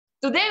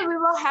Today we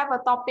will have a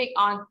topic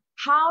on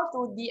how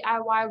to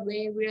DIY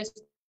various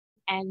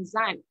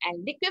enzyme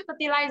and liquid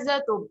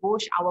fertilizer to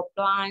boost our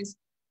plants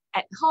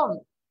at home,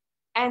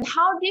 and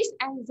how this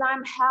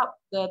enzyme help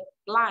the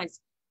plants.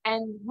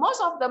 And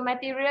most of the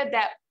material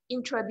that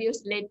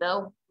introduced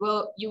later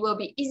you will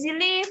be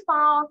easily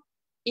found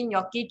in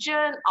your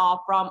kitchen or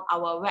from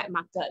our wet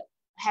market.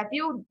 Have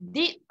you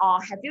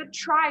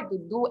tried to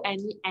do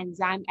any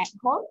enzyme at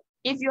home?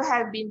 If you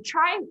have been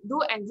trying to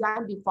do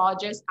enzyme before,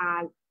 just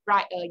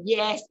write a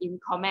yes in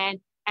comment.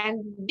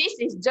 And this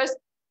is just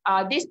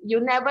this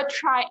you never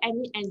try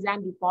any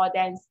enzyme before,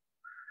 then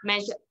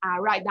mention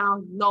write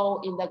down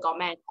no in the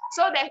comment,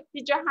 so that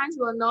teacher Hans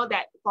will know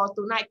that for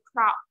tonight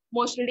crowd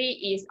mostly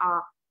is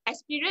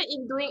experience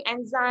in doing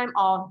enzyme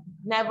or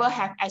never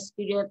have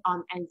experience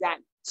on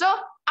enzyme. So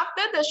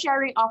after the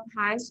sharing of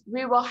Hans,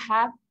 we will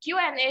have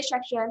Q&A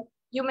section.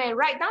 You may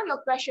write down your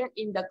question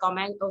in the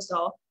comment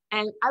also,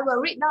 and I will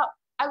read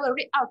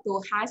out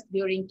to Hans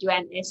during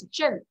Q&A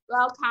section.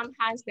 Welcome,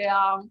 Hans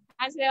Leong.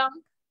 Hans Leong.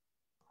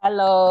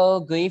 Hello,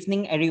 good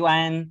evening,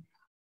 everyone.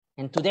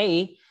 And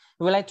today,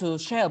 we would like to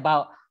share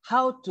about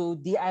how to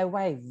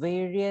DIY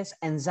various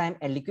enzyme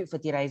and liquid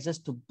fertilizers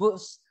to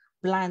boost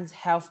plant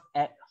health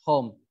at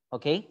home.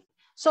 Okay,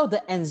 so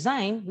the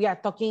enzyme we are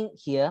talking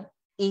here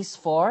is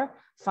for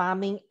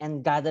farming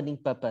and gardening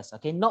purpose.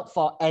 Okay, not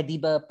for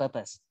edible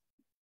purpose.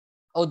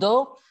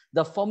 Although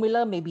the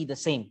formula may be the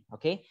same.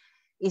 Okay,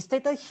 it's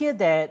stated here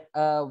that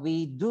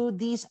we do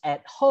this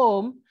at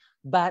home,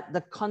 but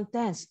the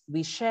contents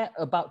we share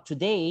about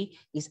today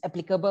is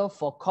applicable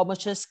for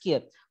commercial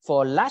scale,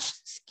 for large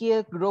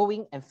scale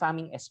growing and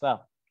farming as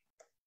well.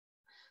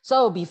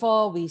 So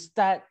before we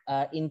start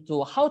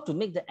into how to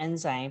make the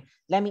enzyme,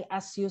 let me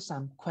ask you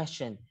some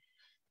questions.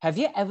 Have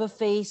you ever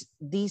faced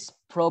these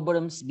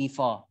problems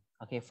before?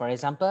 Okay, for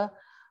example,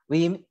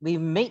 we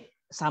make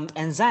some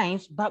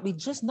enzymes, but we're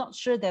just not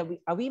sure that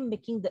are we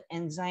making the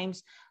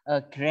enzymes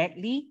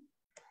correctly?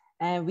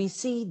 And we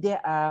see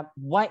there are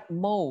white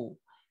mold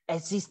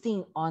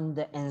existing on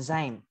the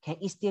enzyme. Can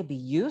it still be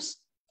used?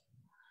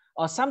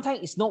 Or sometimes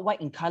it's not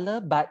white in color,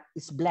 but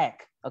it's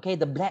black. Okay,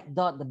 the black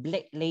dot, the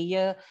black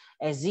layer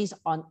exists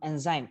on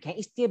enzyme. Can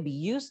it still be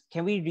used?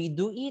 Can we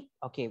redo it?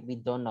 Okay, we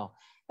don't know.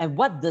 And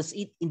what does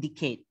it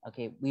indicate?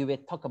 Okay, we will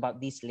talk about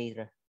this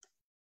later.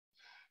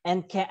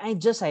 And can I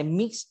just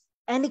mix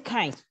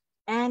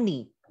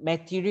any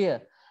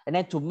material and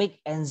then to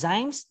make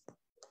enzymes?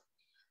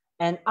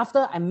 And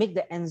after I make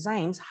the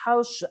enzymes,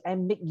 how should I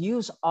make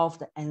use of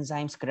the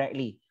enzymes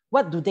correctly?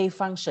 What do they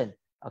function?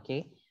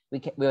 Okay, we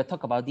will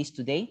talk about this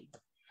today.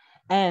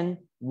 And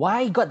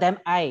why goddamn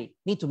I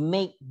need to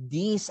make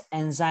this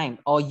enzyme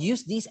or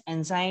use this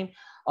enzyme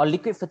or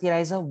liquid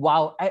fertilizer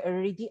while I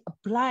already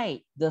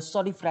applied the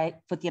solid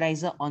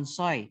fertilizer on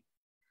soil?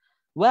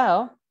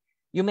 Well,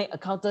 you may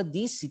encounter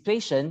this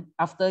situation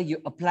after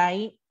you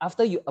apply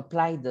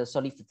the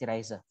solid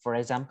fertilizer. For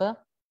example,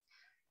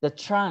 the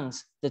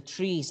trunks, the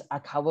trees are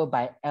covered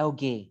by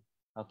algae.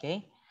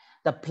 Okay,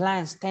 the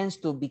plants tends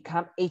to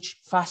become age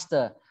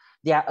faster.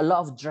 There are a lot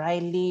of dry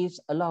leaves,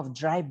 a lot of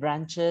dry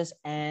branches,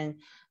 and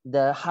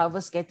the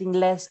harvest getting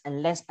less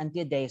and less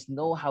until there is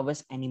no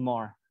harvest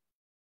anymore.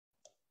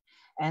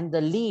 And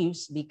the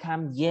leaves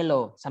become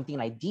yellow, something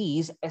like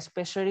these,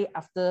 especially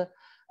after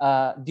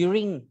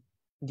during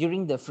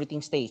the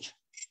fruiting stage.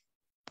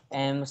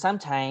 And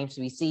sometimes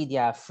we see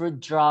there are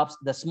fruit drops,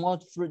 the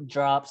small fruit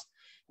drops,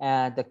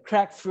 the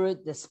cracked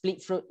fruit, the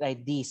split fruit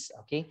like this.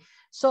 Okay,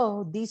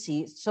 so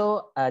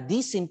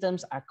these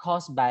symptoms are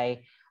caused by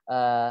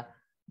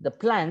the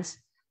plants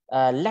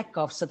lack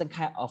of certain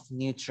kind of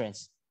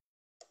nutrients.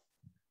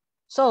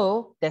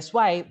 So that's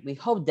why we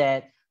hope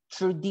that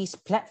through this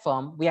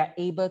platform we are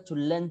able to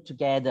learn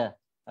together.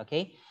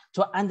 Okay,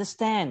 to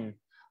understand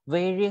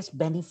various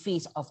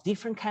benefits of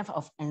different kinds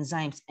of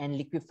enzymes and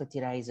liquid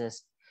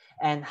fertilizers,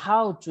 and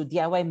how to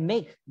DIY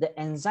make the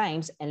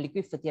enzymes and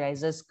liquid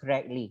fertilizers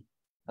correctly.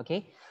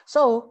 Okay,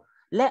 so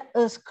let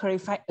us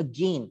clarify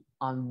again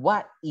on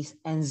what is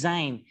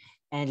enzyme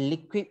and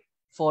liquid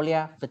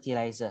foliar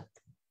fertilizer.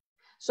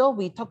 So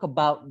we talk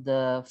about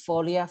the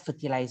foliar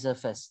fertilizer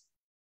first.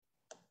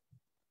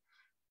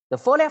 The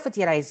foliar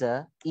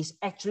fertilizer is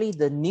actually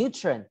the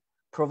nutrient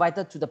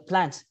provided to the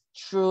plants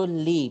through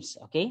leaves,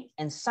 okay,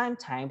 and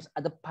sometimes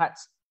other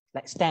parts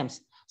like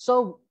stems.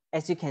 So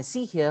as you can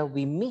see here,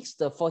 we mix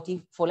the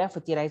foliar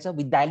fertilizer,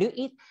 we dilute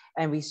it,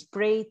 and we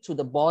spray to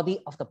the body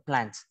of the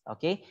plant,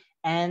 okay?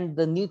 And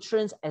the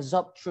nutrients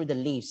absorb through the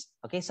leaves,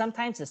 okay?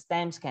 Sometimes the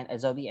stems can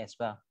absorb it as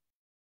well.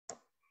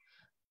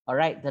 All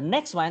right, the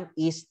next one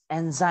is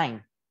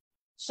enzyme.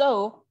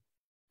 So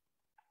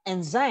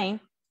enzyme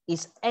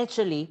is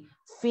actually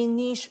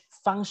finished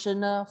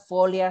functional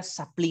foliar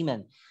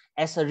supplement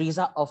as a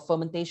result of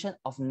fermentation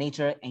of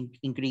natural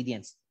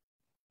ingredients.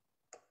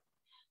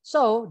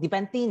 So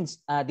depending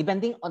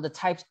on the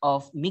types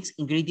of mixed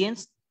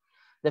ingredients,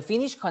 the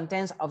finished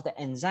contents of the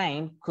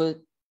enzyme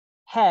could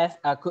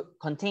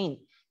contain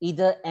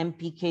either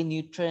NPK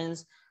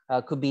nutrients,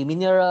 could be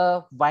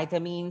mineral,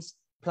 vitamins,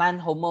 plant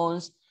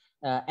hormones,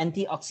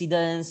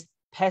 antioxidants,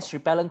 pest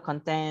repellent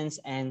contents,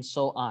 and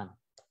so on.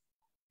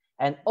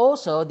 And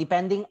also,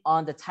 depending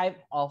on the type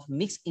of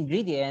mixed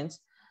ingredients,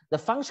 the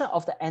function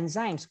of the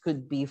enzymes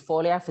could be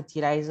foliar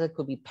fertilizer,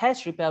 could be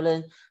pest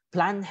repellent,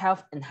 plant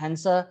health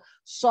enhancer,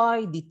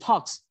 soil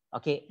detox,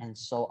 okay, and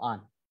so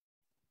on.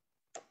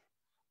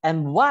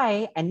 And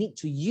why I need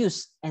to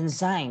use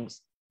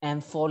enzymes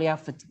and foliar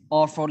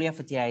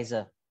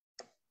fertilizer.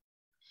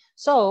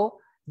 So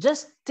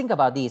just think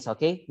about this,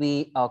 okay?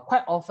 We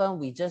quite often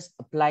we just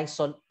apply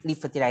solid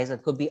fertilizer.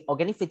 Could be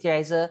organic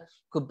fertilizer,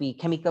 could be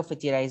chemical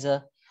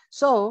fertilizer.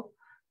 So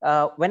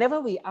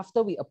whenever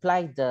after we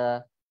apply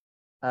the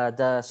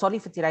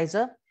solid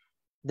fertilizer,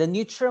 the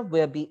nutrient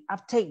will be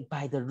uptake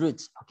by the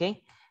roots,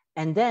 okay?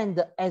 And then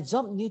the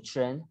absorbed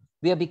nutrient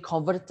will be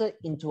converted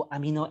into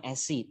amino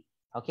acid,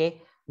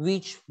 okay?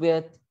 Which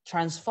will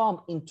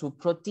transform into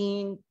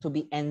protein, to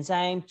be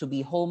enzyme, to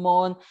be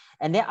hormone.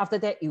 And then after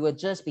that, it will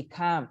just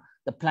become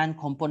the plant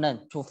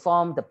component to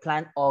form the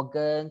plant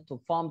organ,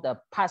 to form the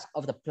parts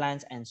of the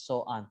plants and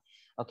so on,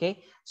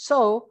 okay?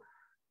 So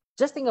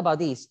just think about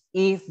this.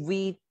 If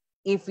we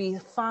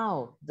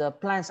found the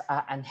plants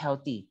are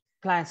unhealthy,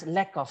 plants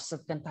lack of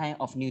certain kind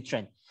of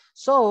nutrient,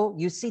 so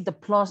you see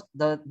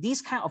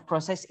this kind of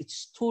process,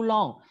 it's too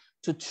long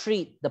to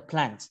treat the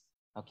plants,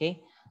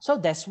 okay? So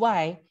that's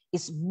why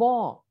it's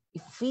more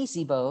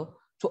feasible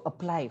to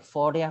apply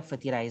foliar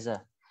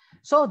fertilizer.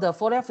 So the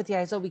foliar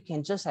fertilizer, we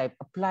can just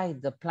apply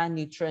the plant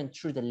nutrient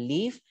through the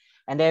leaf,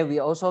 and then we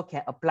also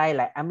can apply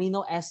like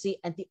amino acid,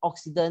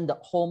 antioxidant, the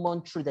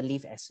hormone through the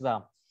leaf as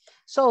well.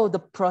 So the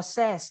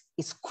process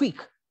is quick,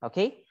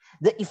 okay?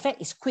 The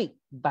effect is quick,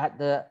 but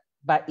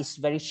it's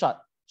very short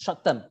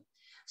term.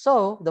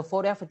 So the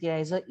foliar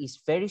fertilizer is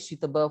very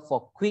suitable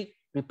for quick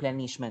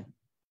replenishment.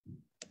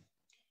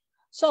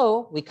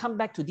 So we come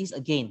back to this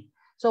again.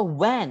 So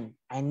when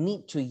I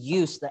need to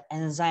use the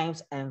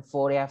enzymes and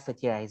foliar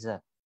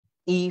fertilizer,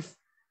 if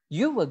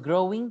you were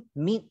growing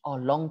mid or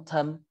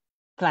long-term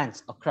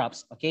plants or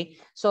crops, okay?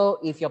 So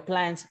if your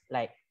plants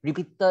like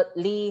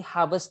repeatedly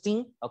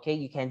harvesting, okay,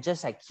 you can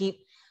just like keep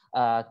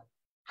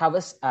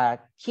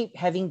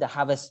having the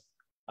harvest,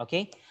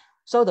 okay?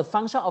 So the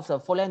function of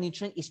the foliar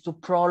nutrient is to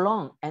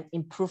prolong and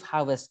improve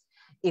harvest.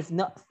 If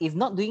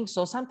not doing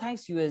so,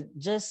 sometimes you will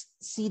just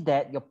see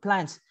that your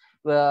plants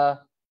will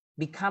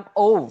become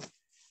old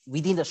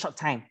within the short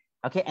time,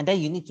 okay? And then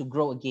you need to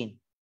grow again.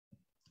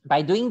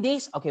 By doing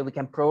this, okay, we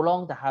can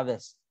prolong the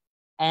harvest.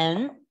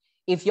 And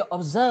if you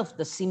observe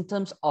the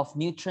symptoms of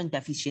nutrient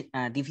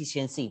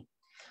deficiency,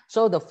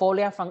 so the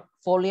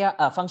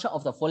function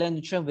of the foliar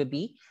nutrient will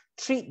be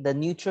treat the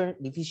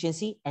nutrient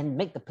deficiency and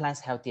make the plants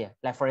healthier.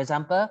 Like for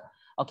example,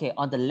 okay,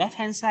 on the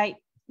left-hand side,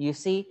 you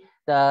see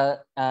the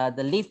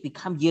leaf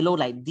become yellow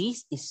like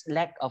this is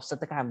lack of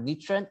certain kind of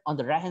nutrient. On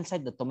the right-hand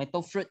side, the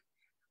tomato fruit,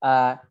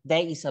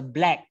 there is a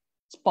black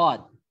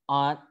spot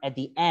at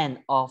the end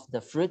of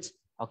the fruit,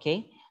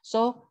 okay?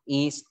 So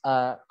it's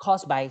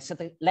caused by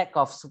lack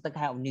of certain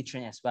kind of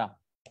nutrient as well.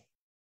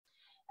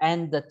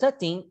 And the third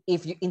thing,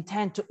 if you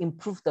intend to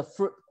improve the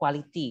fruit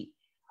quality,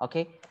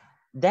 okay,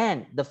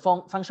 then the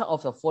function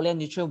of the foliar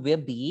nutrient will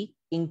be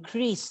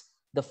increase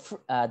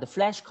the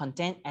flesh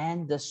content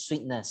and the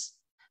sweetness.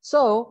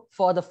 So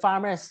for the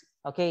farmers,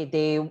 okay,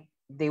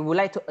 they would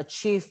like to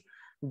achieve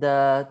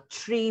the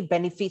three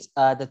benefits,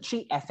 the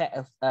three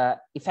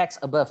effects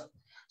above.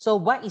 So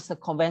what is the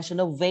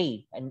conventional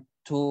way and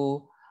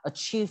to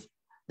achieve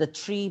the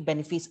three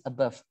benefits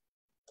above?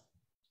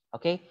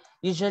 Okay,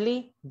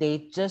 usually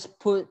they just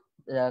put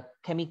the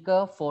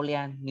chemical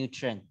foliar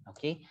nutrient,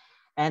 okay?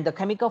 And the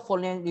chemical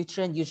foliar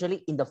nutrient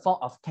usually in the form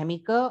of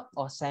chemical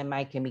or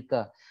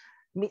semi-chemical.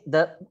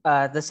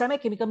 The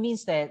semi-chemical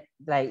means that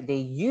like they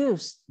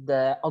use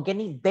the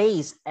organic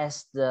base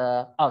as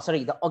the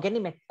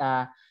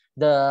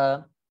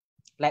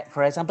like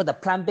for example the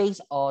plant base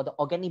or the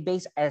organic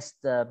base as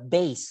the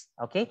base,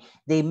 okay?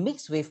 They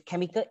mix with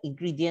chemical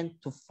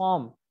ingredient to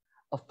form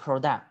a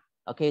product,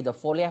 okay, the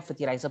foliar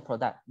fertilizer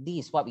product.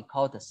 This is what we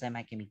call the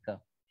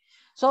semi-chemical.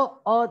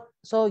 So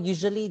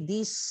usually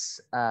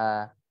these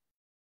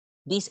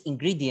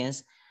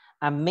ingredients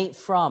are made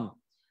from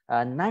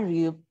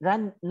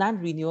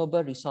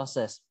non-renewable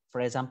resources,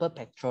 for example,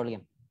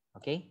 petroleum,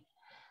 okay?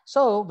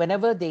 So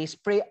whenever they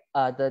spray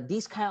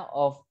this kind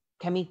of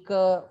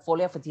chemical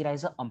foliar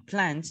fertilizer on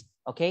plants,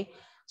 okay,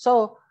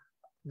 so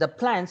the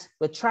plants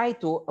will try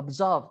to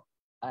absorb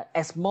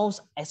as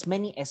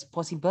many as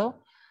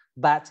possible,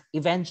 but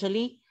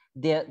eventually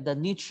the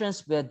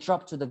nutrients will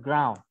drop to the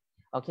ground,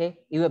 okay?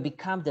 It will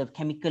become the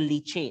chemical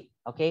leachate,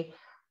 okay,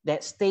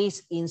 that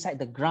stays inside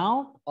the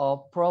ground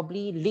or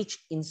probably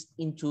leach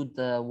into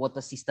the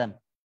water system.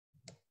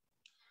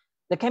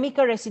 The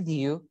chemical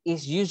residue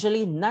is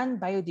usually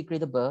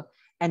non-biodegradable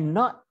and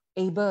not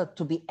able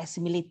to be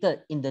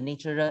assimilated in the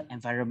natural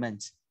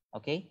environment,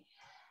 okay?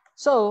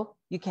 So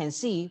you can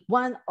see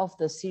one of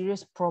the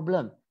serious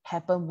problems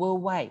happen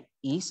worldwide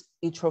is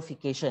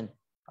eutrophication,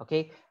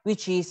 okay,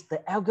 which is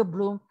the algal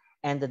bloom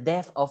and the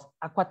death of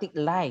aquatic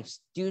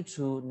lives due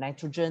to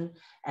nitrogen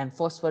and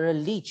phosphorus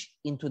leach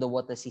into the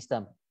water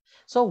system.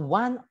 So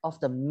one of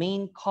the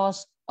main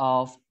cause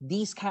of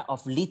this kind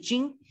of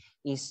leaching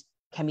is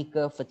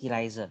chemical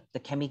fertilizer, the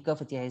chemical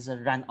fertilizer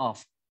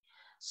runoff.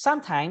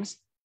 Sometimes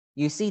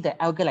you see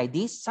the algae like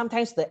this.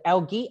 Sometimes the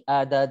algae,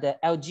 the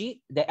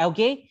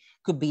algae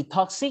could be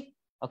toxic,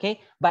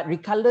 okay? But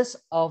regardless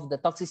of the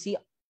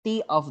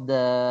toxicity of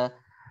the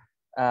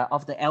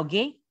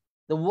algae,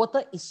 the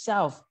water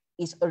itself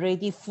is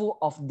already full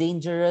of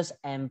dangerous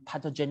and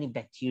pathogenic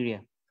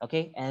bacteria,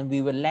 okay? And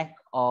we will lack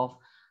of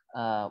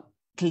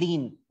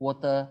clean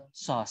water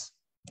source.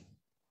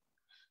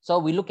 So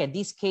we look at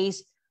this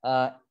case,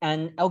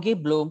 an algae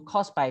bloom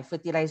caused by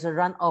fertilizer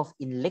runoff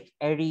in Lake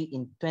Erie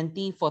in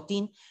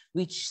 2014,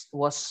 which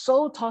was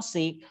so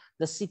toxic,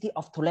 the city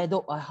of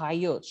Toledo,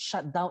 Ohio,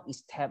 shut down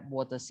its tap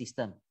water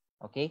system.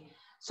 Okay,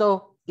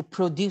 so it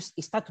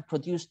started to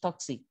produce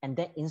toxic, and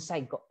then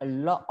inside got a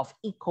lot of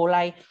E.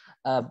 coli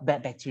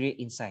bad bacteria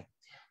inside.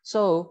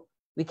 So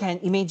we can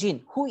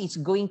imagine who is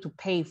going to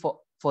pay for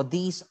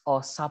this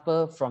or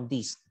suffer from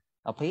this.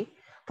 Okay,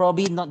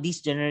 probably not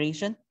this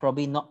generation,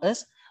 probably not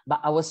us,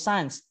 but our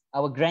sons,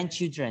 our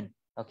grandchildren,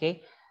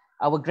 okay?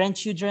 Our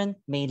grandchildren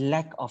may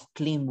lack of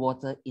clean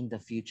water in the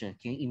future.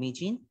 Can you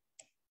imagine?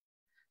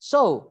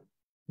 So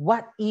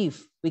what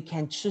if we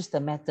can choose the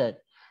method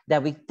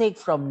that we take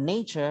from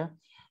nature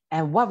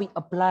and what we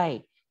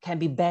apply can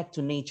be back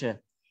to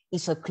nature?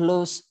 It's a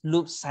closed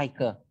loop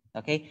cycle,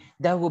 okay?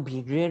 That would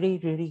be really,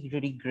 really,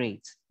 really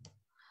great.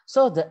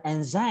 So the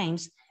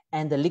enzymes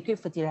and the liquid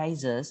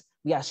fertilizers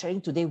we are sharing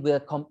today will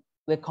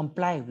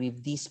comply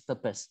with this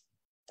purpose.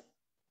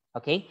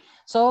 Okay,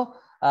 so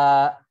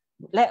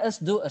let us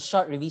do a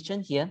short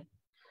revision here.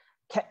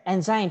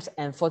 Enzymes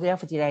and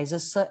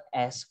fertilizers serve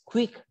as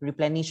quick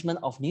replenishment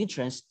of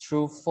nutrients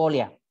through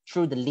foliar,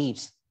 through the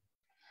leaves.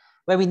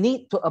 When we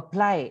need to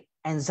apply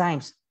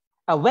enzymes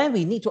or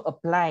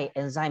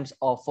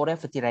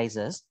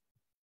fertilizers,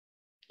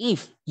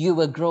 if you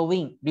were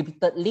growing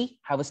repeatedly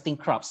harvesting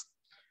crops,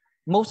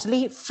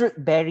 mostly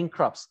fruit-bearing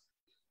crops,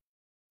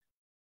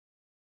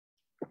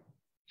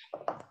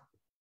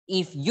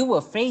 if you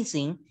were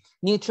facing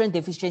nutrient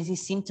deficiency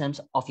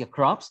symptoms of your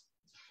crops,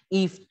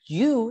 if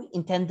you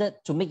intended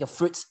to make your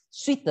fruits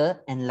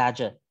sweeter and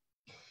larger,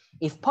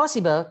 if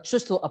possible,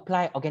 choose to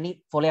apply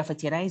organic foliar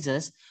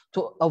fertilizers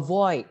to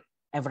avoid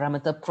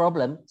environmental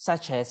problems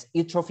such as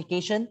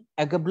eutrophication,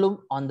 algae bloom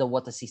on the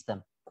water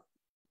system.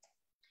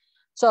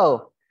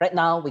 So right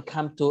now we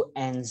come to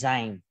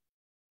enzyme.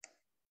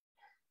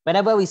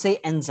 Whenever we say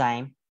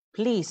enzyme,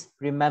 please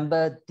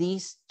remember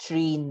these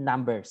three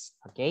numbers,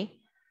 okay?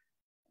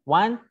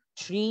 1,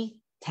 3,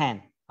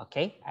 10.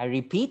 Okay, I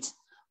repeat,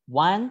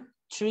 1,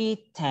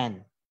 3,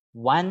 10.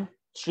 1,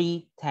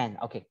 3, 10.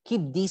 Okay,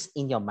 keep this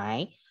in your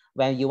mind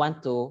when you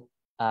want to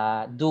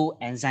do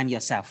enzyme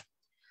yourself.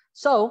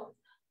 So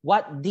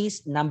what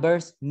these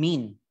numbers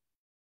mean?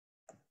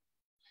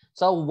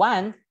 So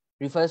 1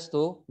 refers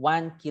to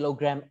 1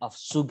 kilogram of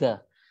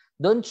sugar.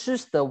 Don't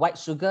choose the white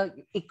sugar.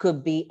 It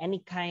could be any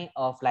kind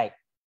of like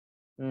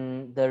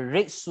the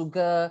red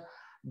sugar,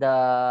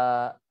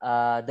 the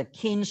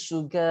cane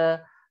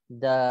sugar,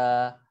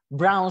 the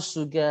brown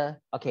sugar,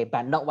 okay,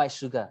 but not white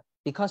sugar,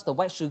 because the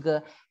white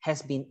sugar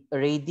has been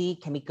already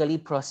chemically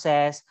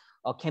processed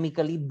or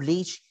chemically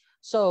bleached.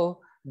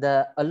 So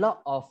a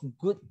lot of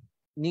good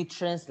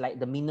nutrients like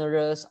the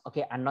minerals,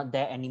 okay, are not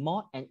there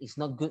anymore, and it's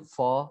not good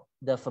for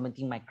the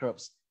fermenting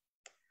microbes.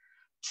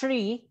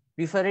 3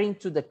 referring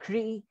to the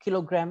 3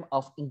 kilogram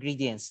of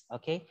ingredients,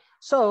 okay?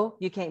 So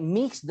you can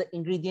mix the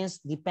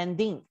ingredients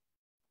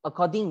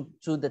according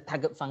to the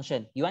target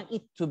function. You want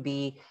it to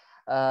be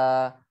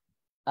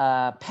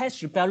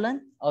pest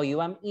repellent, or you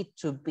want it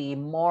to be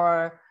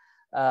more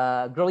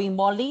growing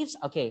more leaves?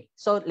 Okay,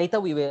 so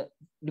later we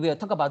will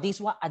talk about this.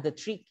 What are the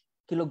 3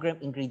 kilogram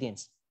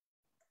ingredients?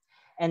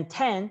 And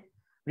 10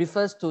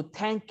 refers to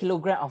 10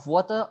 kilogram of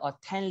water or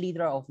 10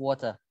 liter of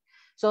water.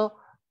 So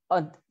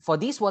for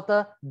this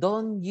water,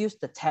 don't use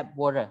the tap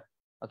water,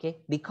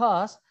 okay?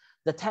 Because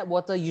the tap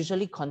water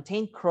usually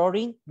contains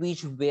chlorine,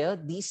 which will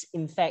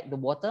disinfect the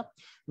water,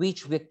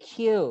 which will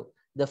kill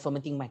the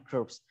fermenting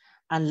microbes,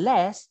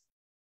 unless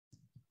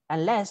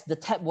the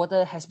tap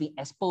water has been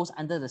exposed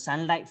under the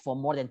sunlight for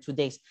more than 2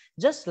 days.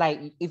 Just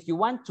like if you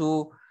want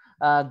to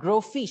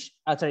grow fish,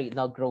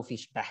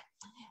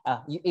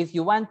 if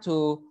you want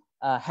to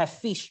have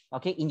fish,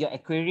 okay, in your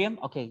aquarium,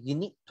 okay, you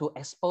need to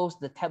expose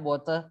the tap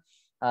water,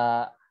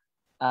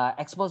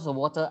 expose the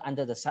water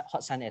under the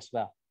hot sun as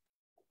well.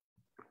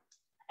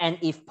 And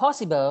if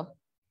possible,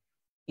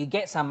 you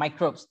get some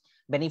microbes,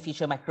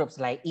 beneficial microbes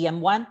like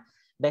EM1,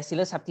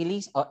 Bacillus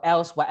subtilis, or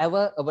else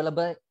whatever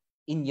available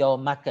in your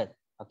market,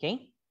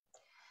 okay?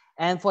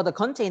 And for the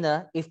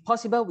container, if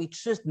possible, we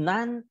choose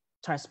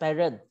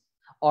non-transparent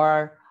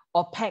or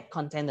opaque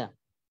container,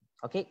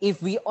 okay?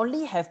 If we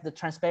only have the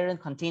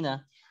transparent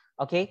container,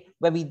 okay,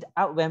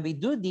 when we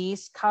do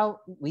this,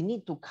 we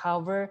need to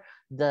cover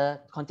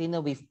the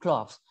container with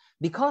cloths,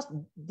 because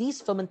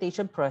this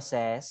fermentation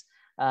process,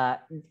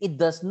 it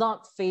does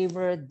not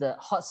favor the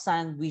hot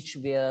sun, which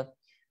will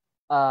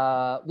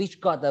which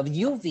got the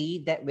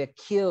UV that will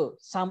kill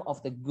some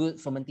of the good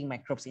fermenting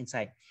microbes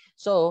inside.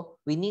 So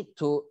we need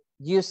to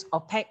use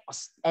opaque or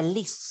at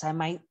least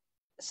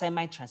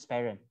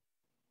semi-transparent.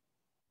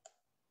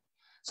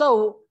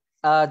 So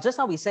just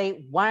now we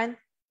say 1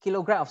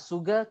 kilogram of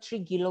sugar,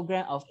 3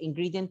 kilogram of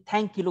ingredient,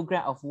 10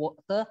 kilogram of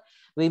water.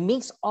 We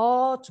mix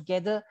all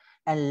together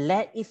and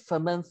let it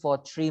ferment for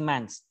 3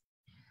 months.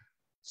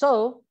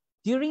 So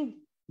during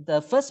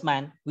the first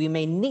month, we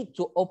may need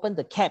to open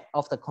the cap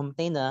of the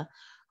container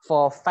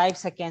for 5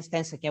 seconds,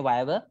 10 seconds,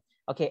 whatever.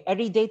 Okay,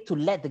 every day to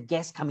let the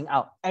gas coming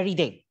out every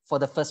day for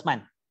the first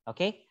month.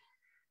 Okay.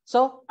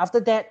 So after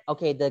that,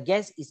 okay, the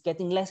gas is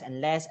getting less and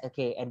less.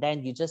 Okay, and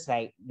then you just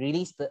like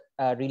relieve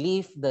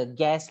the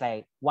gas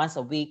like once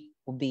a week,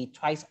 could be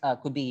twice,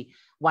 could be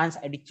once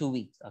every 2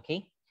 weeks.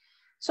 Okay.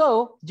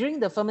 So during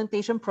the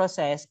fermentation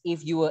process,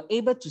 if you were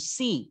able to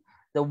see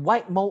the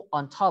white mold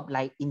on top,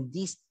 like in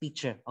this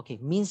picture, okay,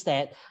 means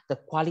that the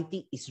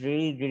quality is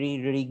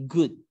really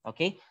good.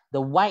 Okay, the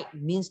white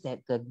means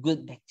that the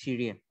good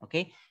bacteria.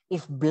 Okay,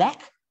 if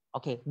black,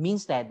 okay,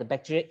 means that the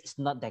bacteria is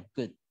not that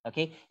good.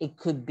 Okay, it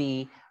could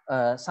be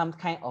some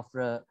kind of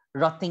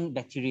rotting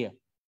bacteria.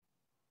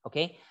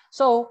 Okay,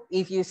 so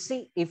if you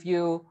see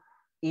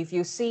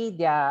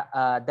there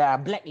are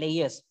black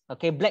layers,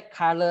 okay, black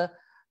color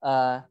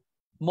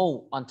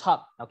mold on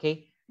top,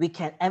 okay, we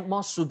can add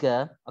more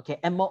sugar, okay,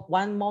 add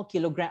 1 more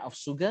kilogram of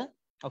sugar,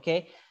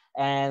 okay,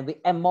 and we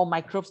add more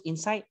microbes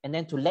inside, and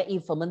then to let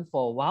it ferment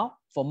for a while,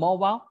 for more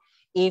while.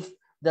 If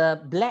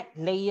the black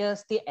layer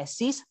still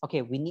exists,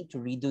 okay, we need to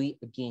redo it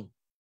again.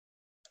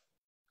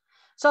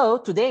 So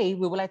today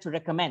we would like to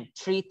recommend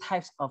 3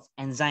 types of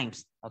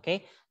enzymes,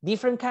 okay,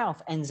 different kind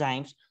of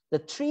enzymes. The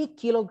 3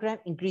 kilogram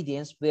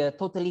ingredients will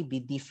totally be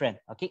different,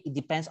 okay, it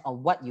depends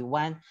on what you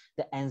want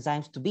the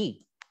enzymes to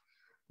be.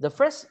 The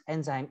first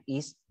enzyme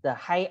is the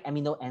high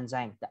amino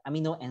enzyme, the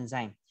amino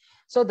enzyme.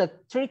 So the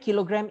 3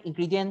 kilogram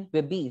ingredient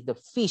will be the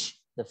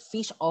fish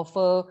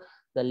offal,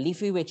 the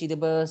leafy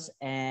vegetables,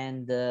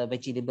 and the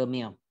vegetable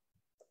meal.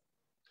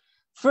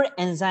 Fruit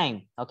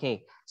enzyme,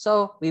 okay,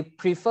 so we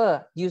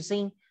prefer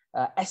using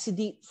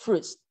acidic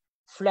fruits,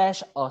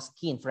 flesh or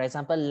skin, for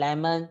example,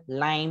 lemon,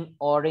 lime,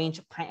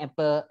 orange,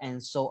 pineapple,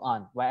 and so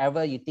on,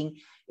 wherever you think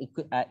it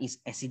could, is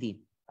acidic,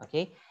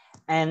 okay.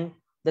 And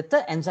the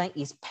third enzyme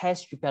is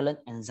pest repellent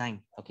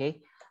enzyme.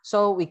 Okay,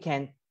 so we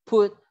can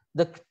put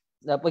the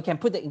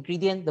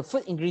ingredient, the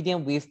food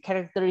ingredient with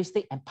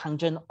characteristic and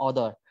pungent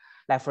odor,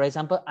 like for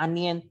example,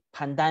 onion,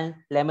 pandan,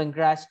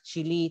 lemongrass,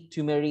 chili,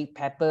 turmeric,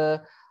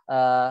 pepper,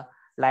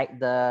 like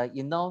the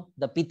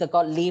the bitter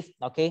gourd leaf.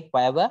 Okay,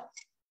 whatever,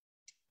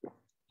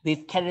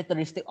 with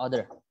characteristic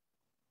odor.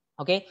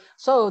 Okay,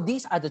 so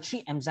these are the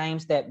 3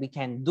 enzymes that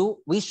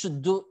we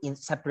should do in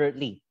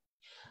separately.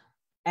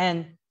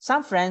 And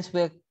some friends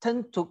will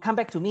come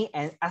back to me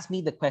and ask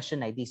me the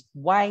question like this: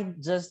 why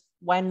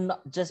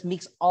not just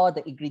mix all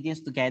the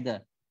ingredients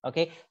together,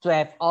 okay, to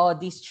have all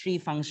these 3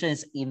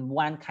 functions in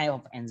one kind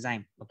of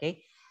enzyme?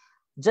 Okay,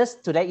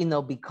 just to let you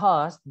know,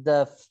 because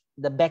the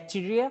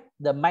bacteria,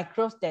 the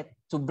microbes that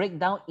to break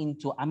down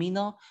into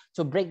amino,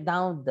 to break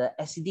down the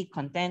acidic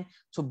content,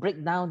 to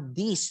break down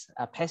these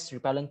pest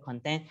repellent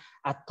content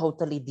are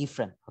totally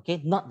different,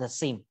 okay, not the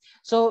same.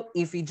 So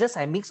if we just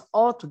mix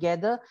all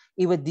together,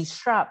 it will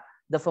disrupt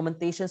the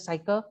fermentation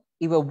cycle,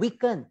 it will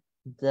weaken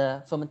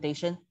the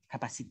fermentation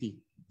capacity.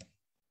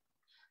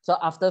 So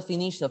after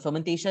finish the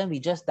fermentation, we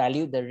just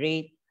dilute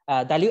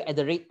at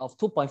the rate of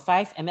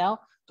 2.5 ml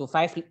to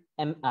 5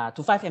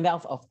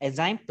 ml of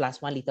enzyme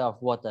plus 1 liter of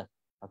water.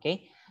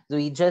 Okay, so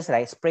we just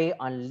spray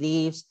on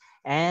leaves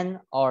and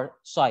or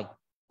soil.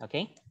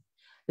 Okay,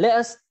 let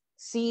us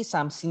see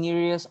some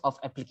scenarios of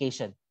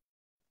application.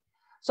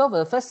 So for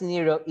the first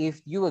scenario,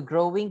 if you were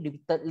growing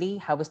repeatedly,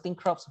 harvesting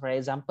crops, for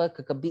example,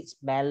 cucurbits,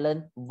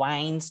 melon,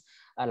 vines,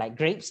 like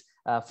grapes,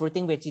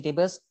 fruiting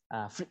vegetables,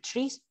 fruit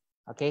trees,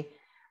 okay,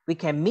 we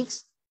can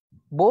mix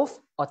both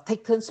or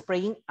take turns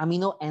spraying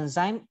amino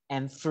enzyme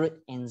and fruit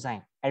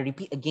enzyme. I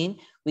repeat again,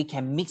 we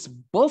can mix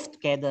both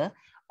together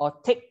or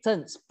take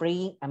turns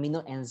spraying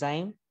amino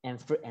enzyme and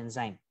fruit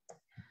enzyme.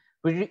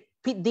 We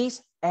repeat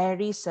this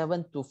every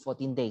 7 to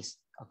 14 days.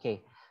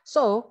 Okay,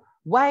 so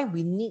why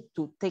we need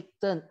to take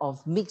turn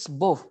of mix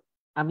both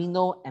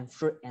amino and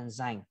fruit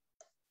enzyme?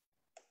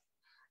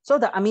 So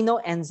the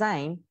amino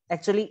enzyme,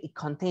 actually it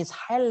contains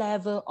high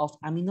level of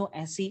amino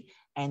acid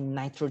and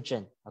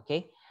nitrogen.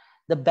 Okay,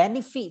 the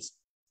benefits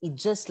is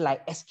just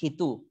like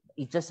SK2.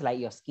 It's just like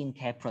your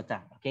skincare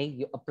product. Okay,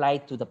 you apply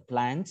to the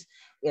plant,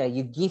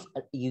 you give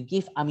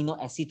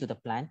amino acid to the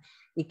plant.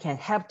 It can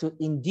help to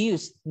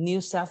induce new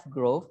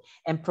self-growth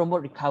and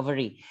promote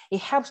recovery.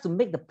 It helps to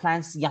make the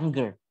plants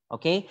younger.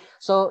 Okay,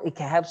 so it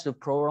can help to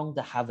prolong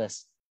the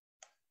harvest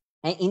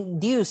and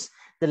induce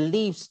the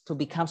leaves to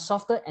become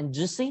softer and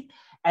juicy,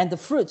 and the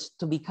fruits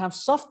to become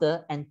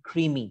softer and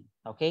creamy.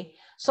 Okay,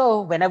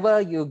 so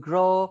whenever you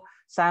grow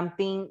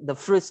something, the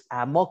fruits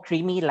are more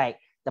creamy, like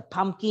the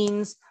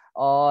pumpkins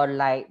or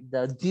like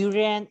the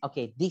durian.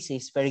 Okay, this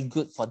is very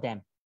good for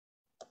them.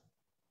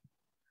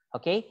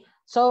 Okay,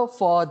 So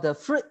for the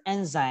fruit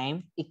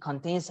enzyme, it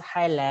contains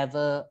high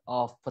level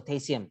of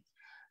potassium,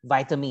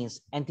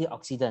 vitamins,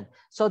 antioxidant.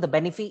 So the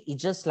benefit is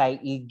just like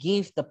you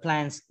give the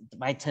plants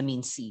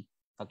vitamin C,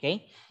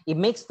 okay? It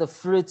makes the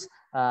fruits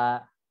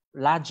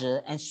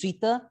larger and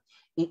sweeter.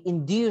 It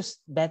induces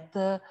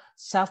better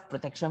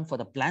self-protection for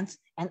the plants,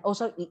 and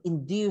also it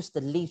induces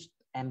the leaves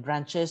and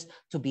branches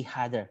to be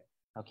harder,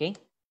 okay?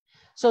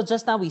 So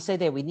just now we said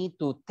that we need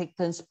to take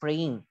turns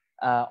spraying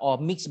or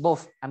mix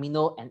both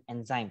amino and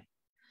enzyme.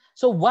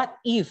 So what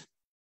if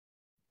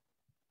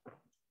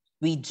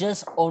we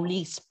just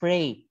only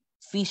spray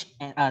fish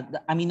and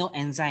the amino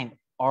enzyme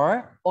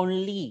or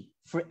only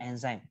fruit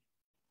enzyme?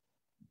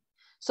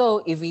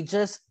 So if we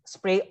just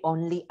spray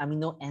only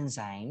amino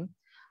enzyme,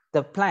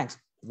 the plant,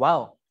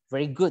 wow,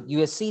 very good. You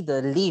will see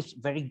the leaves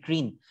very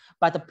green,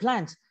 but the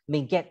plant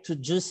may get too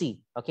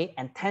juicy, okay,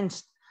 and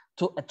tends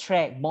to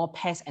attract more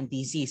pests and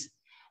disease.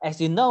 As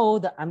you know,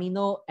 the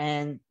amino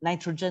and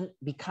nitrogen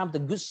become the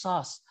good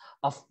source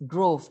of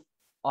growth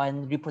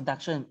and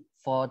reproduction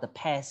for the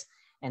pests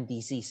and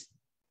disease.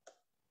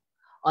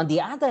 On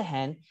the other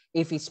hand,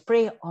 if we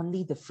spray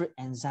only the fruit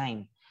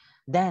enzyme,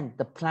 then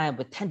the plant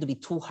will tend to be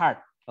too hard,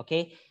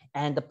 okay?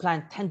 And the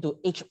plant tend to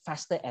age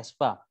faster as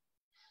well.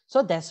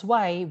 So that's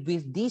why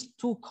with these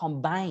two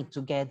combined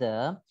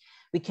together,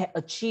 we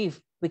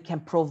can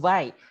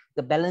provide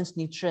the balanced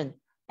nutrient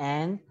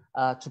and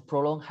to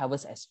prolong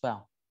harvest as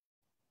well.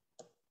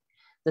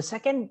 The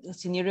second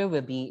scenario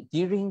will be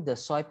during the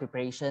soil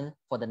preparation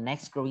for the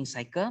next growing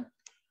cycle.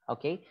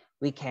 Okay,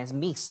 we can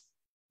mix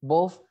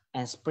both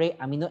and spray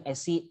amino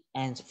acid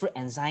and fruit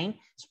enzyme.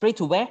 Spray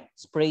to where?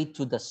 Spray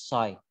to the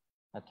soil.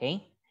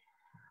 Okay,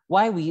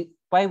 why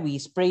we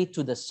spray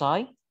to the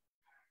soil?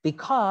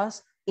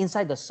 Because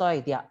inside the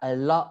soil there are a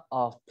lot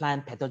of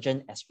plant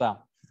pathogen as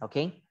well.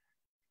 Okay,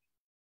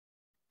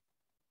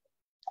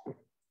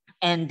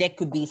 and there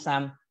could be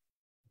some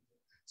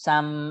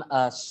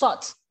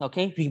salts,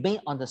 okay, remain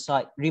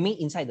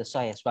inside the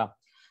soil as well.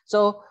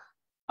 So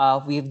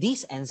with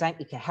this enzyme,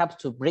 it can help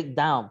to break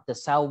down the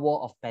cell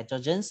wall of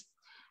pathogens,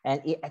 and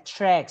it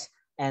attracts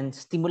and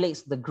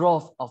stimulates the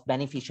growth of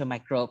beneficial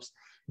microbes,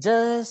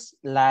 just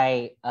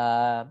like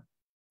kind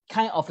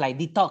of like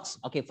detox,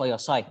 okay, for your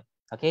soil,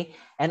 okay,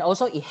 and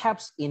also it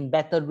helps in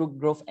better root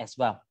growth as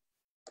well.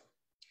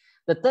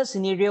 The third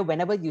scenario,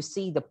 whenever you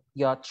see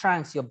your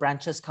trunks, your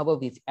branches covered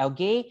with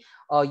algae,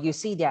 or you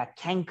see there are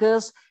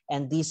cankers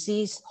and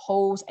disease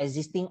holes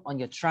existing on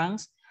your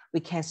trunks,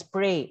 we can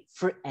spray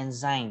fruit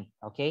enzyme,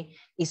 okay?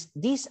 Is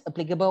this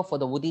applicable for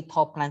the woody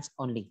tall plants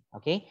only,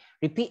 okay?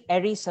 Repeat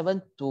every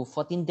 7 to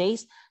 14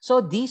 days. So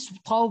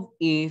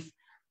if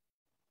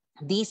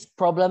this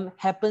problem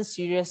happens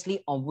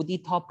seriously on woody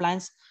tall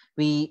plants,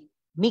 we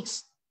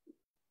mix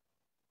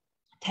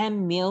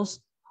 10 mL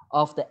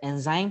of the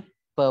enzyme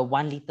per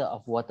 1 liter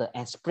of water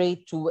and spray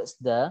towards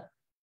the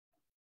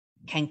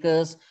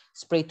cankers,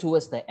 spray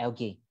towards the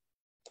algae.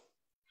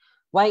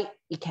 Why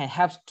it can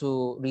help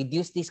to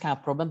reduce this kind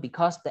of problem?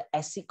 Because the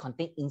acid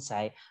contained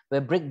inside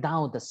will break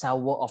down the cell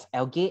wall of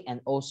algae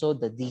and also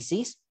the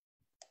disease.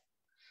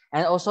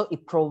 And also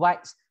it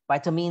provides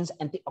vitamins,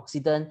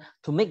 antioxidant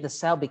to make the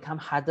cell become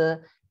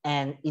harder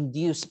and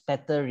induce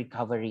better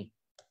recovery.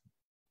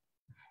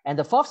 And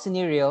the fourth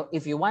scenario,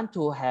 if you want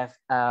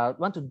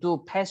to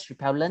do pest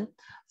repellent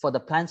for the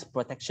plant's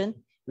protection,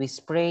 we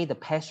spray the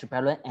pest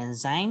repellent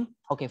enzyme,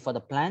 okay, for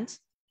the plants.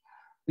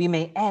 We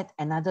may add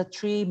another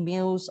 3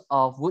 mL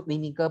of wood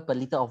vinegar per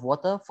liter of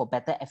water for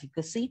better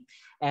efficacy,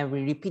 and we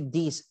repeat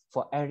this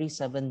for every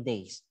 7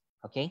 days,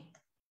 okay?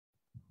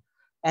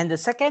 And the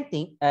second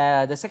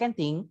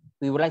thing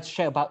we would like to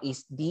share about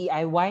is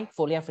DIY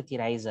foliar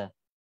fertilizer.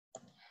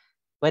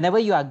 Whenever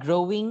you are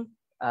growing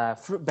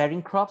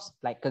fruit-bearing crops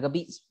like cocoa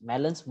beets,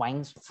 melons,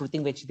 vines,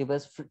 fruiting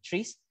vegetables, fruit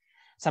trees,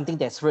 something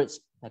that's fruits,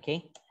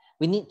 okay?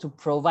 We need to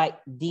provide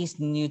these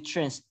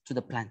nutrients to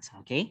the plants,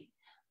 okay?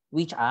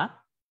 Which are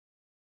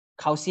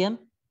calcium,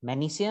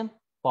 magnesium,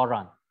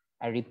 boron.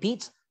 I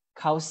repeat,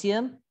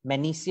 calcium,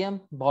 magnesium,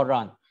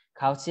 boron.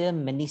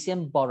 Calcium,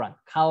 magnesium, boron.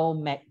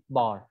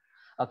 Cal-Mag-Bor.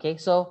 Okay,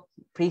 so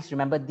please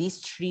remember these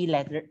three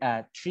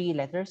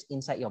letters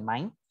inside your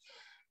mind.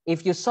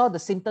 If you saw the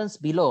symptoms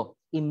below,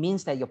 it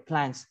means that your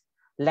plants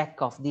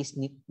lack of these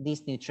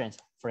nutrients.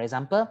 For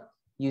example,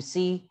 you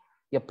see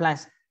your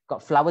plants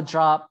got flower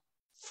drop,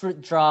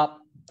 fruit drop,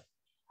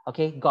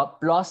 okay,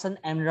 got blossom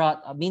end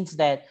rot, means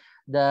that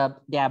there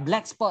are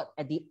black spot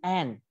at the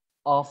end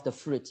of the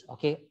fruit,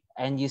 okay,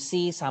 and you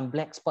see some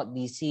black spot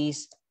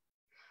disease,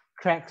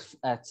 cracked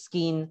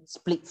skin,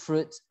 split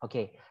fruit,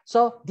 okay.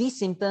 So these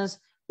symptoms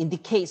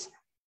indicates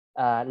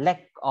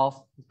lack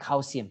of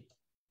calcium.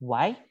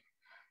 Why?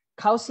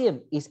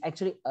 Calcium is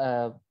actually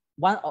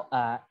one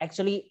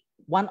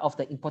of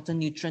the important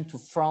nutrients to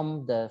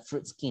form the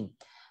fruit skin.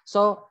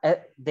 So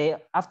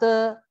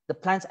after the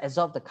plants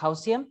absorb the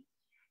calcium,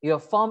 it will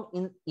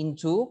form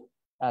into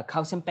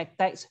calcium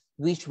peptides,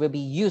 which will be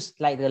used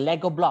like the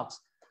Lego blocks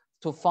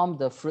to form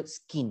the fruit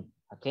skin,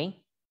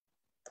 okay?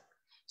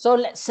 So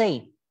let's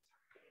say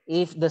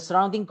if the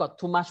surrounding got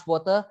too much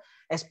water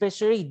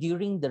especially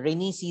during the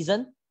rainy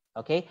season,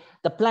 okay,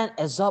 the plant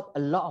absorbs a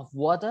lot of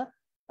water,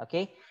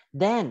 okay,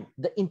 then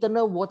the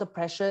internal water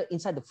pressure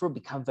inside the fruit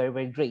becomes very,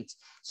 very great.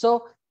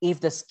 So if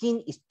the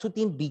skin is too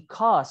thin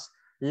because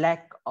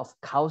lack of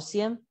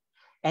calcium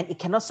and it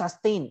cannot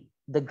sustain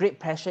the great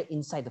pressure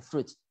inside the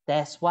fruit,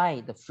 that's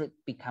why the fruit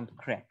becomes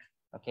cracked,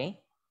 okay.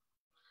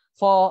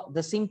 For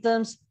the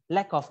symptoms,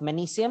 lack of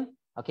magnesium,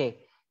 okay,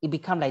 it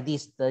becomes like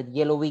this, the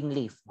yellowing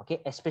leaf,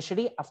 okay,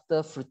 especially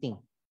after fruiting,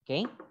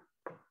 okay.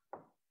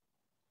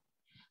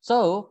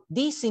 So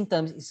these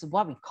symptoms is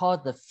what we call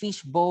the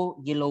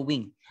fishbowl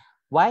yellowing.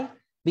 Why?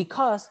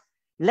 Because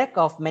lack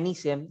of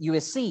magnesium, you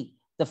will see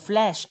the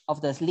flesh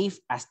of the leaf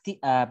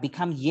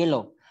become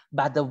yellow,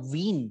 but the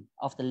vein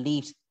of the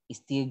leaves is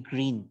still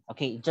green,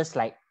 okay, just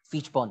like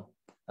fishbone,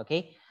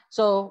 okay.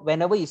 So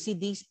whenever you see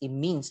this, it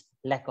means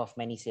lack of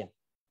magnesium.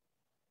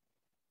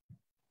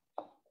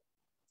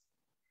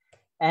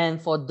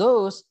 And for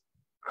those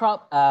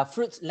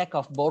fruits lack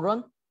of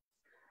boron,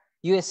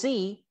 you will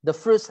see the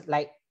fruits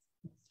like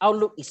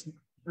outlook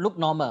look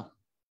normal,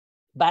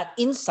 but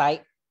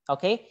inside,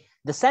 okay,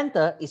 the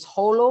center is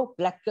hollow,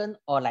 blackened,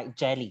 or like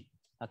jelly,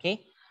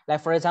 okay.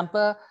 Like for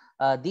example,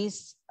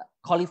 this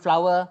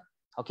cauliflower,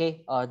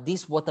 okay, or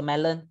this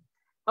watermelon,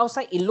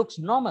 outside it looks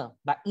normal,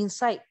 but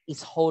inside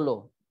is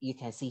hollow. You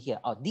can see here.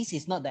 Oh, this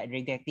is not that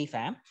radioactive,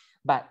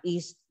 but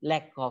is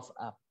lack of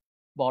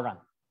boron.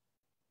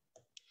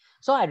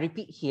 So I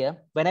repeat here,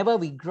 whenever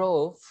we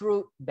grow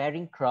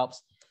fruit-bearing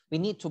crops, we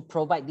need to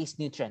provide this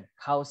nutrient,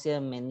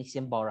 calcium,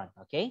 magnesium, boron,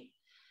 okay?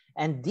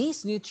 And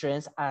these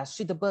nutrients are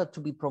suitable to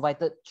be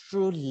provided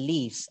through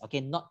leaves,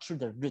 okay, not through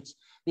the roots,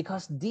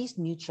 because these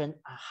nutrients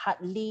are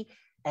hardly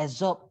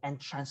absorbed and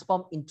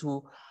transformed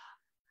into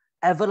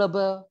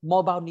available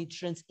mobile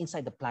nutrients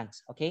inside the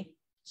plants, okay?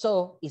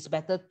 So it's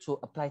better to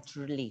apply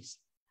through leaves.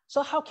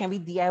 So how can we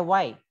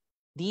DIY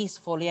this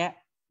foliar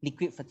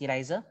liquid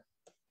fertilizer?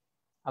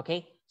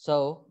 Okay,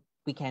 so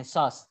we can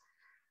source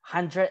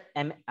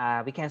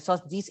we can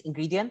source this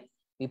ingredient.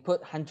 We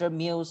put 100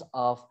 ml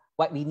of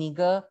white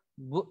vinegar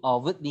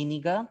or wood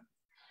vinegar.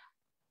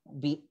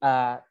 We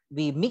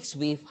mix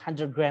with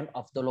 100 grams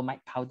of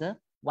dolomite powder.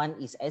 One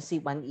is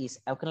acid, one is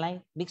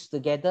alkaline. Mix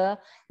together,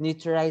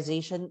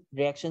 neutralization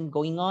reaction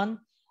going on.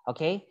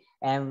 Okay,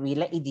 and we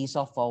let it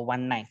dissolve for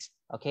one night.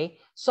 Okay,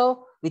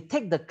 so we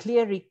take the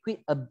clear liquid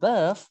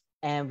above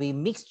and we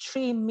mix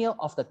 3 ml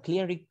of the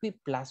clear liquid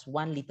plus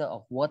 1 liter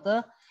of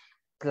water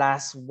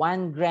plus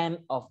 1 gram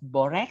of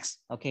borax,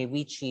 okay,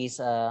 which is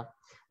a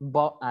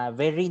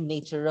very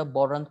natural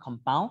boron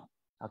compound,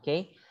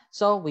 okay.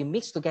 So we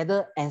mix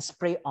together and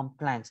spray on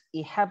plants.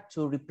 It helps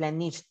to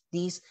replenish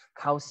these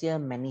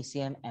calcium,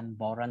 magnesium, and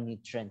boron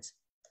nutrients.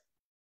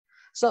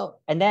 So,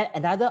 and then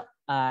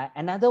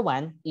another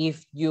one,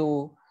 if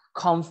you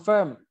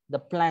confirm the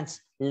plant's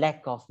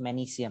lack of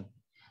magnesium,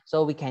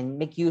 so we can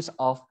make use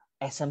of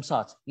Epsom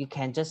salts. You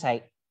can just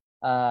like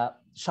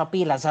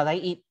Shopee, Lazada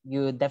it,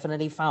 you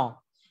definitely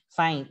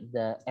find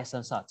the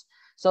Epsom salts.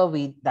 So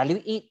we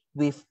dilute it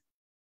with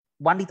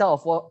 1 liter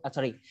of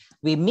water,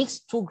 we mix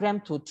 2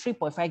 grams to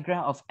 3.5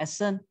 grams of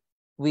Epsom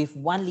with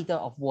 1 liter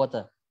of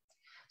water.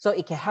 So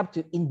it can help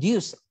to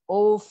induce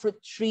old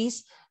fruit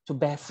trees to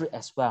bear fruit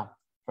as well.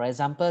 For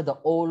example, the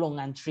old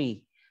longan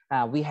tree,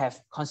 we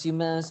have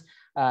consumers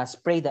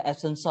spray the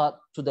Epsom salt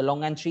to the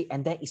longan tree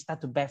and then it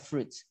starts to bear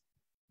fruits.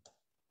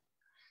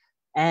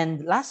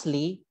 And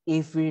lastly,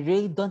 if we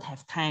really don't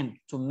have time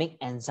to make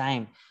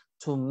enzyme,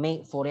 to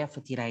make foliar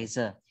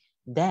fertilizer,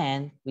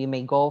 then we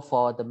may go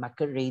for the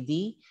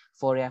market-ready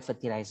foliar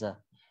fertilizer.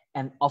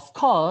 And of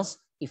course,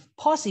 if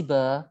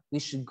possible, we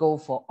should go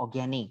for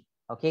organic,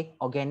 okay?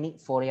 Organic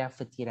foliar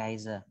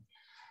fertilizer.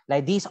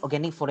 Like this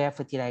organic foliar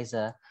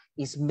fertilizer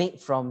is made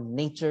from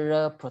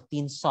natural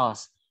protein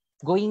source,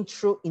 going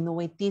through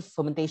innovative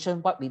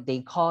fermentation, what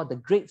they call the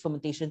great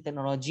fermentation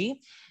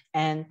technology,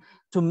 and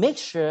to make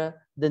sure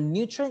the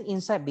nutrient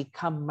inside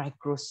become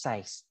micro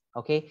size,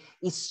 okay?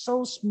 It's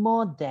so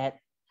small that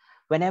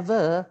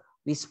whenever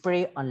we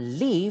spray on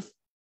leaf,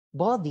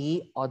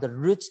 body, or the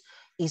roots,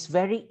 is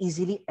very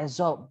easily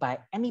absorbed by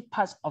any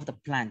parts of the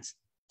plant.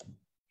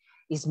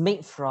 It's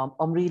made from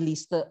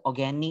OMRI-listed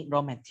organic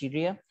raw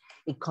material.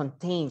 It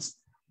contains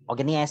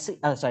organic acid,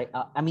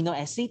 amino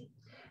acid,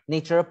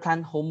 natural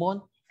plant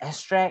hormone,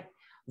 extract,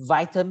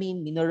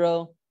 vitamin,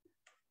 mineral,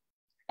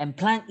 and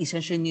plant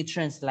essential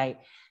nutrients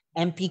like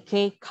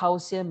NPK,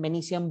 calcium,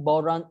 magnesium,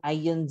 boron,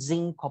 iron,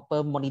 zinc,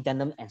 copper,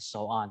 molybdenum, and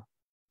so on.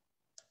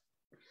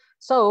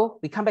 So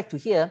we come back to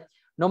here.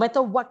 No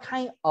matter what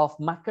kind of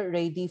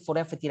market-ready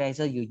foliar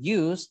fertilizer you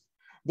use,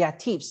 there are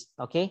tips,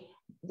 okay?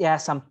 There are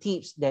some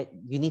tips that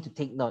you need to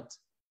take note.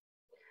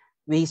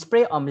 We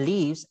spray on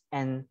leaves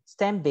and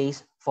stem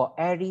base for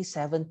every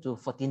 7 to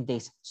 14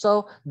 days.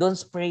 So don't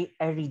spray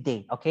every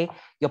day, okay?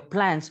 Your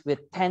plants will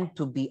tend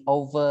to be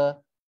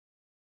overeat,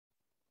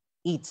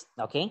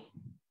 okay?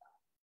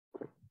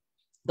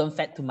 Don't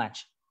feed too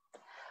much.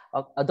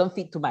 Don't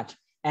feed too much.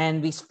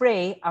 And we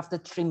spray after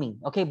trimming,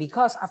 okay?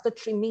 Because after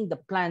trimming, the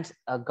plants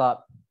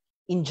got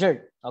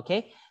injured,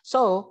 okay?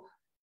 So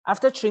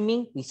After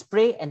trimming, we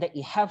spray, and then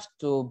it helps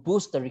to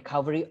boost the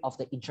recovery of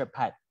the injured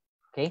part.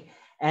 Okay,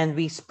 and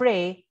we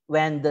spray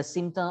when the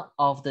symptom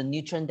of the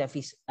nutrient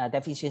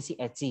deficiency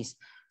exists.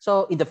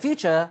 So in the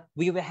future,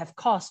 we will have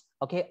course,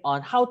 okay,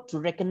 on how to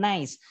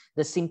recognize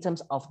the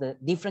symptoms of the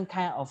different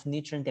kind of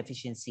nutrient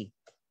deficiency.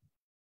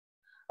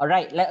 All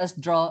right, let us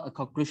draw a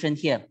conclusion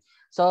here.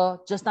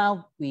 So just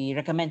now, we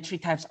recommend 3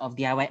 types of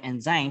DIY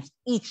enzymes,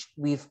 each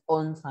with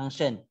own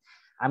function.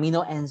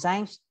 Amino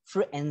enzymes,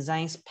 fruit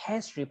enzymes,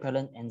 pest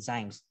repellent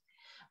enzymes.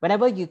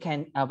 Whenever you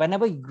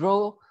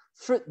grow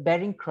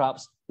fruit-bearing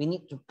crops, we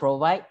need to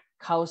provide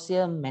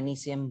calcium,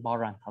 magnesium,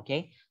 boron.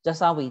 Okay, just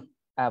now we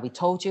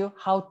told you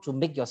how to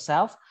make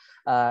yourself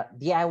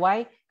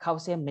DIY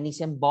calcium,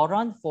 magnesium,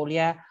 boron,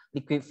 foliar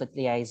liquid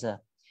fertilizer.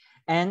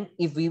 And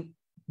if we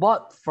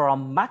bought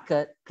from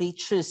market, please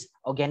choose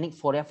organic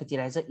foliar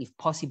fertilizer if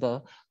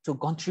possible to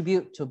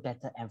contribute to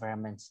better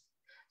environments.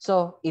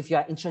 So if you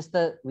are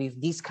interested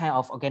with this kind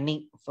of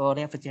organic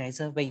foliar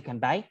fertilizer, where you can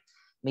buy,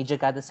 major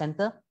garden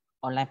center,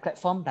 online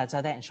platform,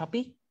 Lazada and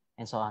Shopee,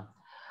 and so on.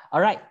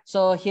 All right,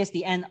 so here's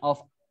the end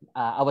of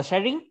our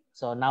sharing.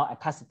 So now I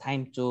pass the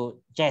time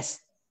to Jess.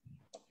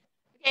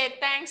 Okay,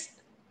 thanks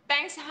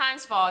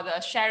Hans for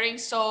the sharing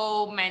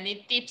so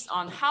many tips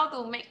on how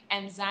to make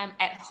enzyme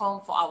at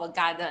home for our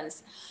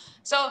gardens.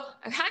 So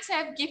Hans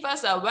have given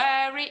us a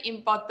very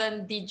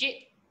important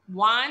digit,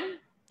 1,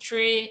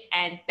 3,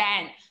 and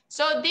 10.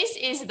 So this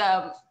is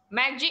the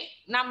magic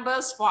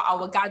numbers for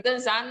our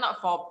gardens,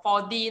 not for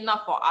 4D,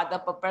 not for other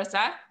purpose.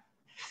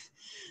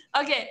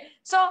 Okay,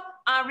 so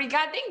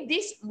regarding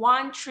this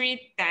 1,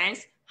 3, 10,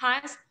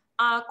 Hans,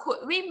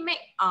 could we make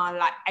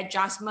like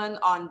adjustment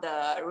on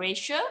the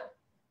ratio?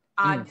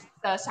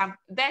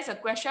 There's a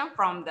question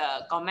from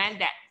the comment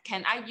that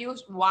can I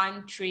use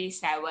 1, 3,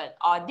 7,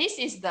 or this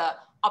is the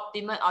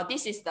optimum, or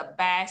this is the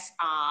best?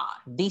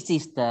 This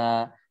is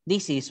the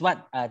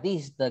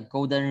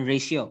golden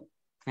ratio.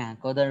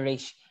 Golden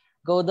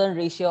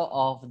ratio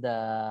of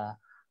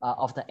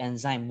the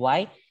enzyme.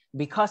 Why?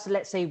 Because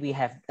let's say we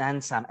have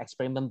done some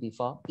experiment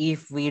before.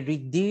 If we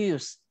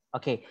reduce,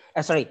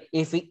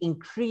 if we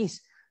increase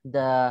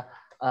the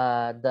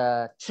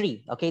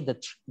tree, okay,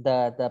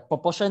 the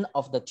proportion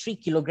of the 3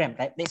 kilogram,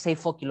 like let's say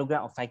 4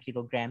 kilogram or 5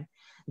 kilogram,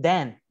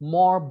 then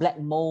more black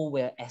mold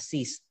will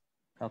exist.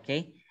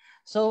 Okay,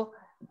 so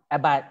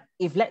but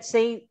if let's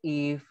say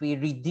if we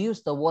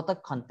reduce the water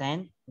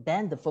content,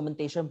 then the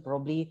fermentation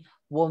probably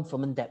won't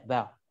ferment that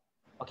well.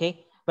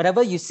 Okay,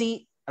 whenever you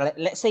see,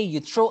 let's say you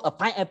throw a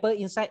pineapple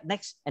inside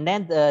next, and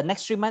then the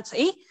next 3 months,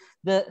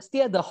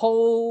 the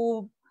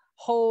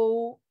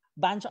whole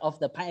bunch of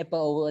the pineapple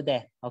over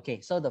there.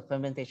 Okay, so the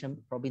fermentation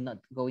probably not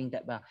going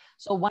that well.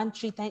 So 1,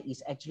 3, 10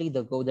 is actually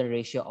the golden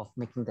ratio of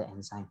making the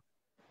enzyme.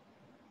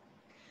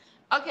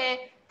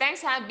 Okay,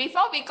 thanks, Han.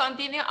 Before we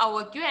continue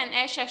our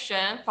Q&A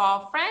section,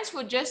 for friends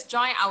who just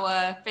joined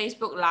our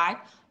Facebook Live,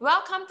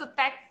 welcome to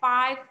tag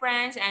 5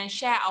 friends and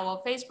share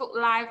our Facebook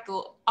Live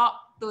to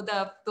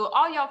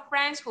all your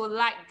friends who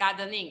like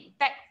gardening.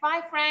 Tag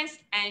 5 friends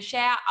and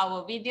share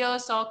our video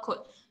so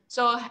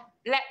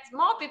let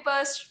more people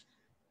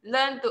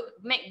learn to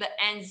make the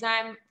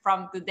enzyme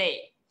from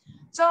today.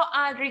 So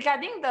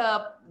regarding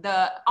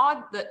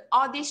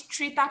all these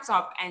 3 types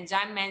of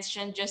enzyme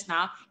mentioned just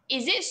now,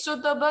 is it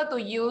suitable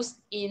to use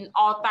in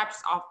all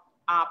types of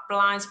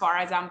plants, for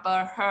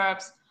example,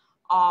 herbs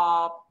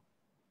or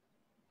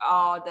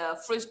the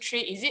fruit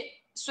tree? Is it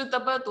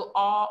suitable to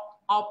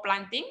all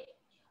planting?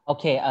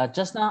 Okay,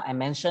 just now I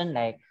mentioned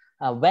like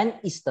when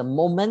is the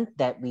moment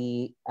that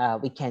we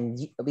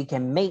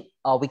can make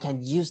or we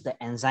can use the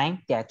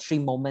enzyme. There are 3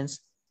 moments.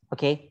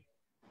 Okay,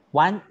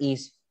 one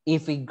is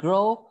if we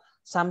grow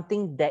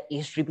something that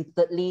is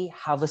repeatedly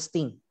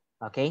harvesting.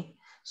 Okay,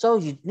 so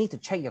you need to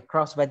check your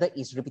crops whether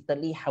it's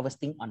repeatedly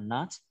harvesting or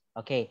not.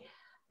 Okay,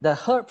 the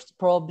herbs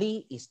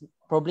probably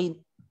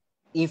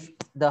if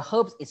the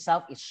herbs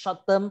itself is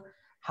short-term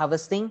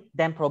harvesting,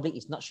 then probably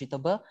it's not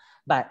suitable.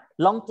 But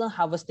long-term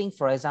harvesting,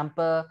 for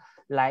example,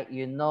 like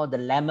the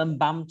lemon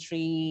balm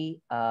tree,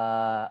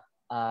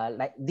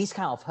 like this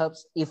kind of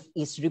herbs, if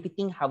it's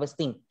repeating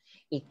harvesting,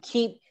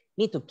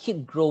 need to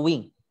keep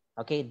growing.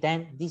 Okay,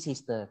 then this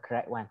is the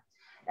correct one.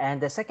 And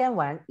the second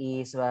one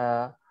is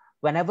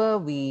whenever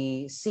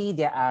we see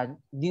there are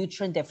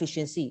nutrient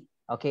deficiency,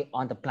 okay,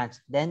 on the plants,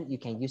 then you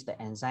can use the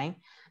enzyme.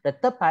 The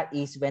third part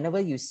is whenever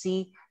you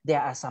see there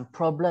are some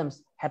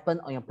problems happen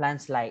on your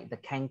plants, like the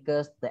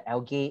cankers, the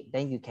algae,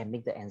 then you can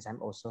make the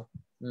enzyme also.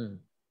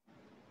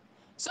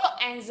 So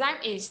enzyme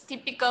is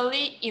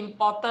typically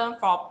important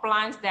for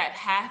plants that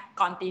have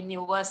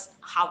continuous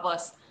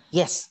harvest.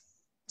 Yes.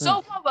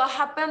 So what will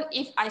happen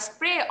if I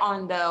spray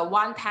on the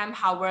one-time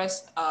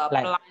harvest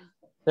plant?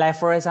 Like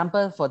for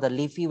example, for the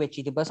leafy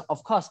vegetables,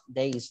 of course,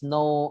 there is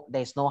no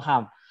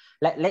harm.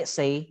 Like let's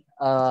say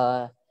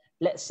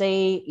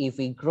if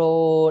we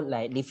grow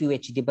like leafy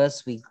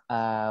vegetables, we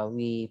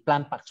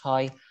plant pak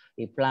choy,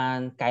 we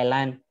plant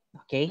kailan,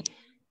 okay,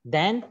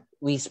 then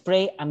we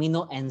spray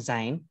amino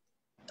enzyme,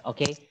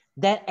 okay,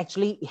 that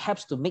actually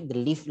helps to make the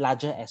leaf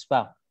larger as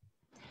well.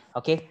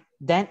 Okay,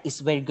 then it's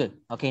very good.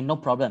 Okay, no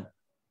problem.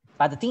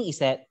 But the thing is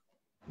that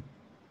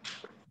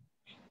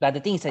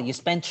you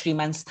spend 3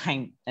 months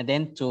time and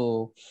then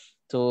to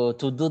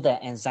do the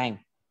enzyme.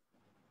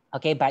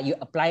 Okay, but you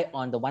apply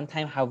on the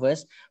one-time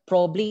harvest,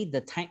 probably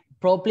the time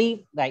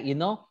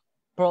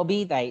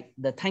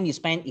you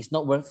spend is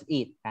not worth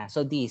it.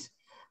 So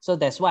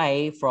that's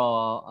why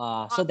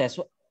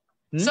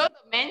So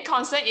the main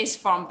concern is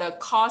from the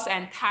cost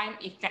and time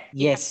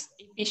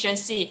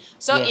efficiency.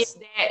 So yes.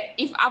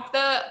 if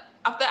after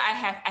I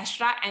have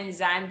extra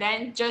enzyme,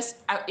 then just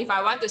if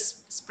I want to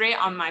spray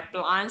on my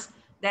plants,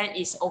 then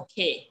it's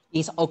okay.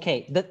 It's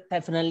okay. That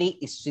definitely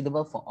is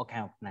suitable for all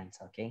kind of plants.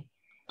 Okay.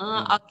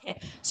 Okay.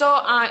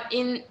 So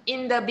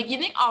in the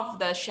beginning of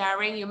the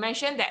sharing, you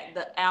mentioned that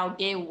the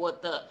algae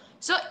water.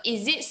 So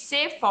is it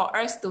safe for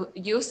us to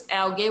use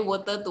algae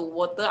water to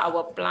water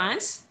our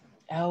plants?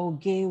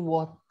 Algae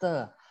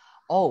water.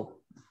 Oh,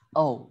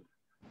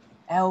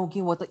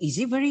 algae water. Is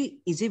it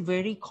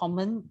very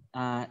common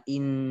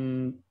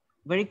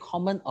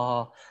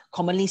or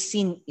commonly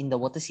seen in the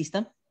water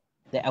system?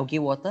 The algae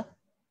water?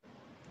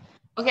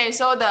 Okay,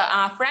 so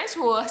the friends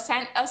who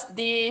sent us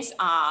this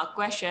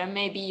question,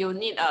 maybe you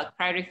need to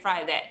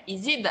clarify that.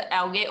 Is it the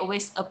algae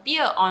always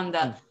appear on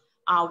the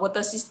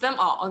water system,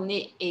 or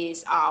only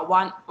is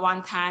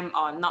one time,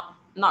 or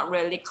not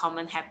really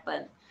common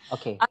happen?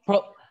 Okay.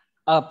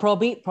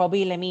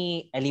 Probably let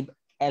me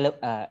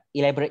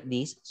elaborate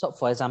this. So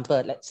for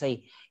example, let's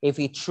say if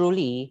we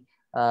truly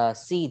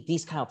see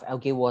this kind of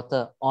algae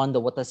water on the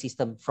water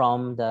system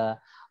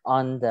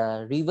on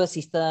the river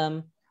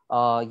system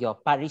or your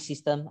parish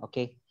system,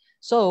 okay.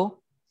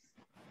 So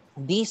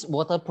this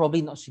water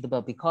probably not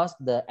suitable because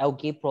the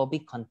algae probably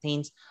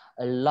contains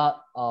a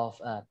lot of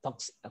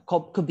toxic.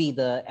 Could be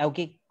the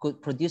algae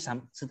could produce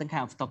some certain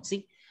kind of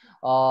toxic,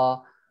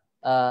 or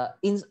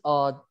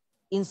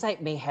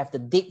inside may have the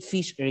dead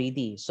fish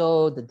already.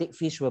 So the dead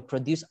fish will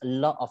produce a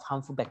lot of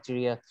harmful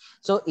bacteria.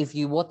 So if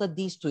you water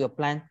this to your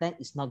plant, then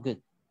it's not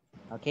good.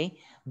 Okay,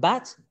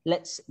 but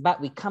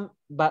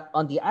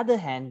on the other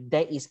hand,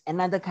 there is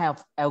another kind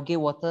of algae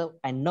water.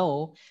 I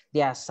know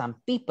there are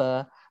some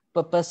people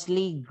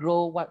purposely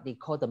grow what they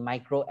call the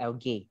micro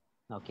algae.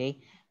 Okay,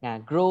 now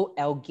grow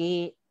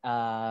algae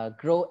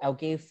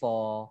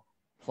for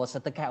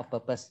certain kind of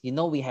purpose. You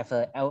know, we have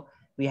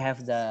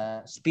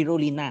the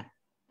spirulina.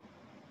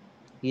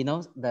 You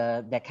know,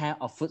 that kind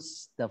of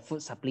the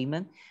food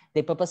supplement.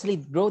 They purposely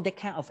grow that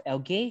kind of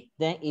algae.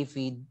 Then if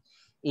we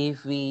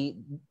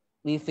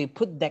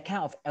put that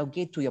kind of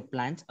algae to your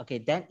plant, okay,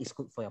 then it's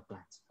good for your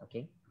plants.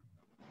 Okay.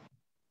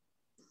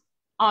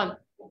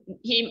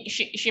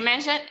 He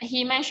mentioned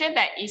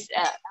that it's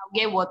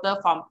algae water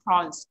from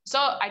prawns. So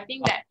I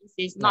think that it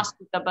is not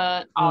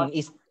suitable or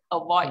it's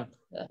avoid.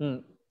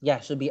 Yeah,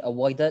 should be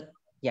avoided.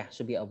 Yeah,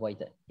 should be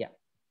avoided. Yeah.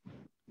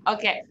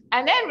 Okay,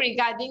 and then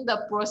regarding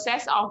the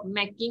process of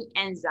making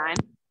enzyme,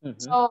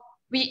 so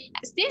we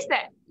since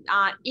that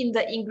in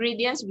the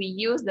ingredients we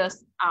use the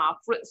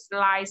fruit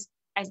slice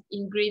as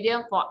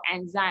ingredient for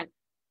enzyme,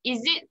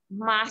 is it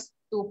must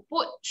to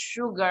put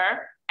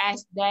sugar,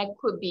 as there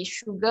could be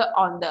sugar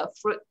on the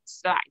fruit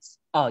slice?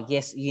 Oh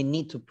yes, you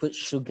need to put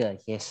sugar.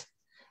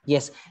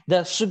 Yes,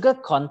 the sugar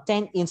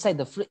content inside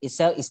the fruit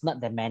itself is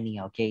not that many,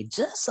 okay?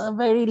 Just a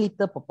very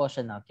little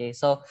proportion, okay?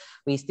 So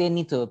we still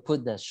need to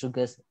put the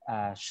sugar.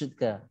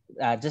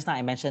 Just now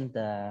I mentioned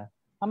the,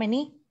 how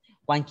many?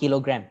 1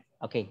 kilogram,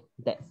 okay?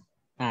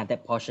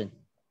 That portion.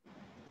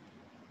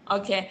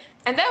 Okay,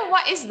 and then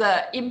what is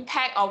the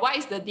impact, or what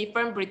is the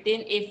difference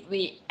between if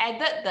we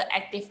added the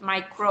active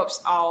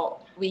microbes or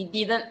we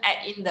didn't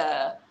add in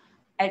the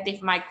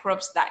active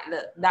microbes like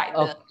the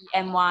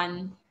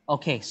EM1?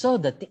 Okay, so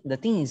the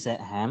thing is that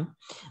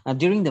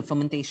during the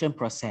fermentation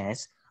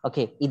process,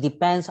 okay, it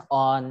depends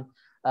on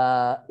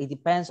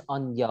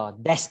your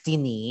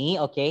destiny,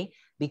 okay,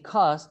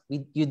 because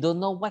you don't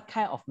know what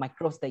kind of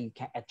microbes that you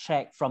can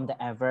attract from the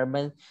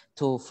environment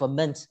to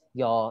ferment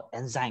your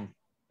enzyme,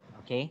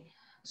 okay.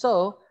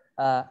 So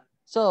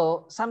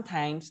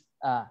sometimes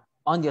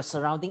on your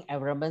surrounding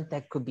environment,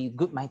 there could be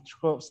good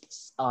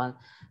microbes on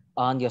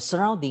your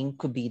surrounding,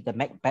 could be the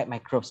bad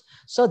microbes.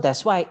 So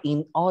that's why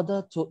in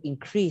order to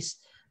increase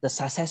the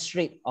success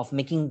rate of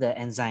making the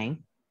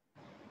enzyme,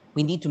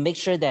 we need to make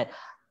sure that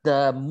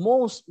the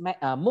most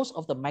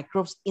of the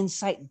microbes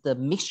inside the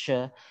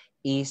mixture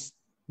is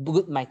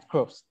good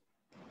microbes.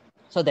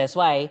 So that's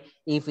why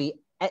if we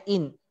add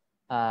in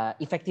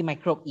effective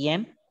microbe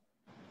EM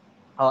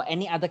or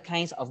any other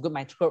kinds of good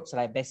microbes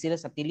like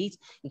Bacillus subtilis,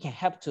 it can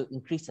help to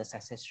increase the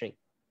success rate.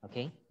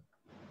 Okay.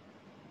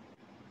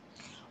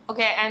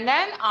 Okay, and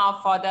then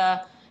for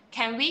the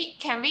can we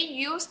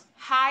use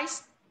high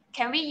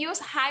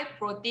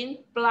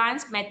protein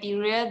plant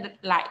material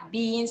like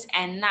beans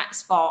and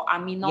nuts for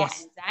amino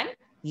enzyme?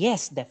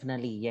 Yes,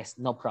 definitely. Yes,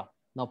 no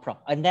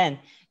problem. And then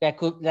there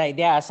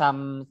are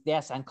some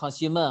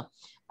consumer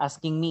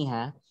asking me,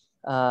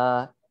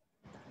 I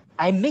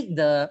make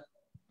the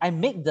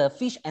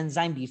fish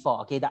enzyme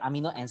before, okay, the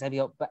amino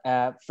enzyme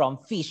from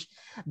fish,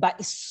 but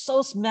it's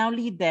so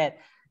smelly that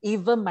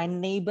even my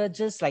neighbor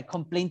just like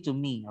complained to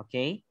me,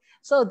 okay?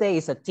 So there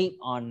is a tip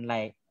on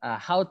like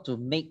how to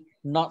make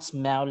not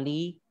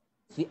smelly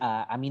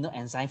amino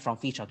enzyme from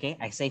fish, okay?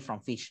 I say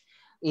from fish.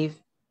 If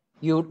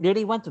you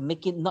really want to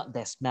make it not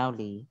that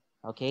smelly,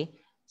 okay?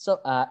 So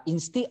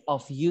instead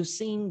of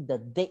using the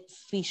dead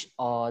fish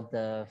or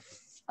the,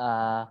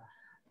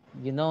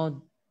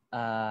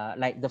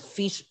 like the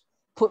fish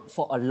put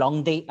for a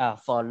long day,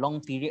 for a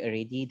long period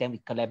already, then we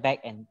collect back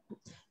and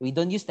we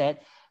don't use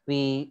that.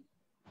 We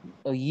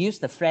use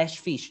the fresh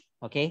fish,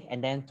 okay?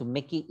 And then to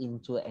make it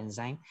into an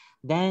enzyme,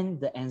 then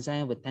the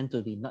enzyme will tend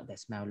to be not that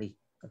smelly,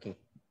 okay?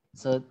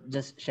 So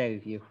just share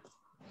with you.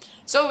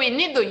 So we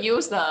need to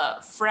use the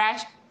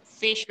fresh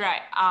fish,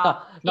 right?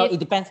 No, it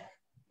depends.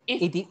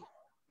 If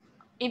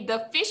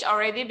the fish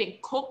already been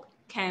cooked,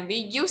 can we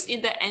use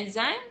in the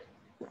enzyme?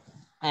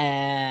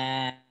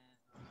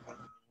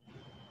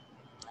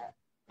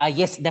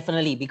 Yes,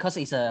 definitely, because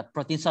it's a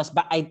protein source.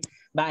 But I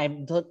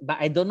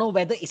don't know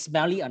whether it's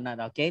smelly or not.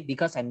 Okay,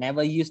 because I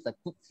never used the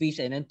cooked fish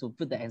and then to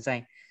put the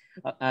enzyme,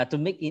 to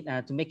make it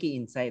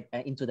inside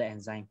into the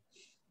enzyme.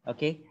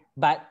 Okay,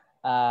 but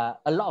a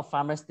lot of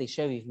farmers, they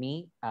share with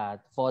me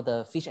for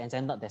the fish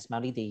enzyme not that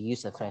smelly, they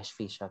use the fresh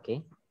fish.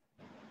 Okay.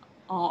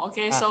 Oh,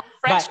 okay. So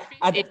fresh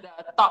fish is the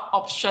top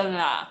option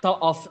lah. Top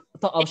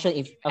option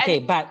if okay,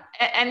 but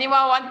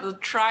anyone want to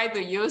try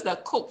to use the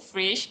cooked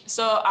fish?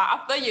 So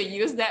after you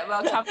use that,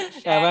 welcome to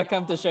share.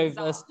 Welcome to share with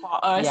us.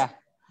 For us. Yeah,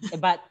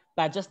 but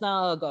just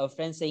now I got a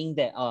friend saying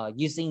that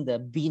using the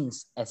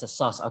beans as a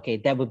sauce, okay,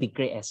 that would be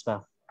great as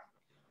well.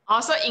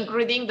 Also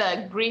including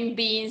the green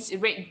beans,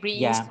 red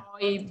beans,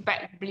 soy,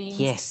 black beans.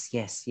 Yes,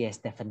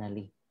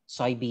 definitely.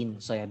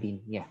 Soybean,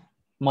 yeah.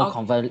 More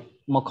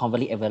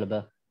commonly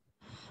available.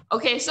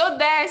 Okay, so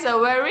there is a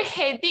very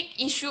headache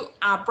issue,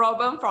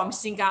 problem from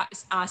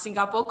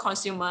Singapore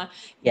consumer.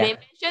 Yeah. They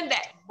mentioned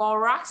that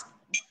borax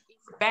is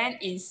banned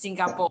in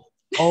Singapore.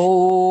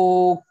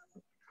 Oh,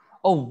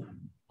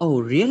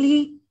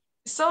 really?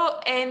 So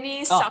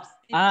any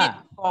substitute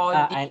for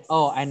this?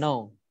 I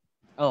know.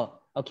 Oh,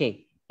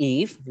 okay.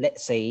 If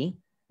let's say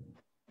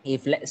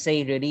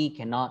really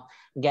cannot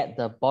get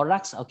the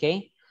borax,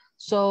 okay.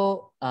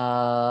 So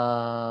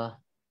the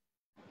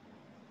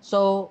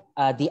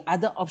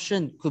other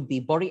option could be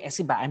boric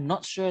acid, but I'm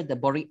not sure the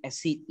boric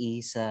acid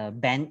is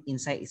banned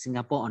inside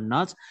Singapore or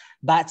not.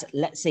 But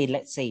let's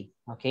say,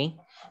 okay,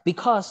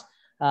 because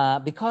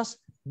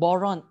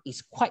boron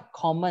is quite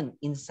common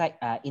inside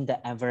in the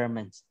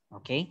environment,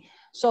 okay.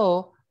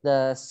 So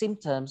the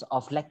symptoms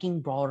of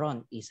lacking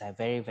boron is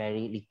very,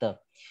 very little.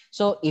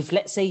 So if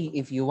let's say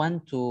if you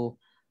want to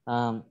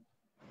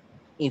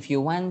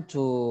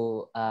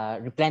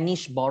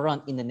replenish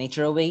boron in the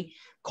natural way,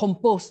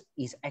 compost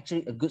is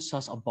actually a good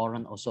source of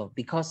boron also,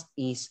 because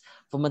it's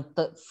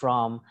fermented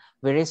from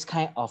various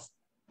kind of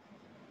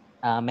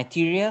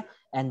material,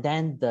 and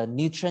then the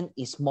nutrient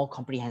is more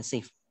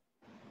comprehensive.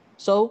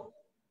 So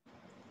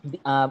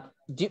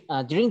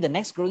during the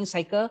next growing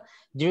cycle,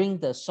 during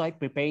the soil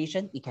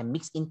preparation, it can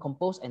mix in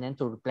compost and then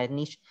to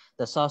replenish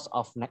the source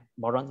of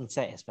boron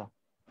inside as well.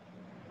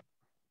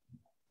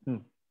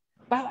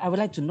 But I would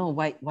like to know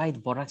why the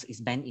borax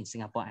is banned in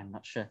Singapore. I'm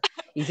not sure.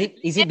 Is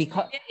it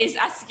because it's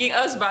asking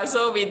us, but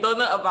so we don't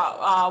know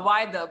about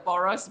why the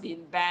borax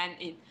been banned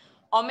in,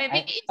 or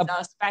maybe it's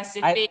a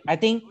specific. I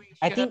think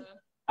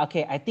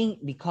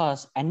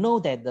because I know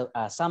that the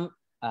some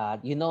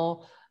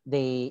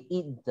they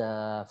eat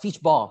the fish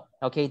ball.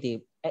 Okay,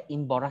 they add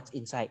in borax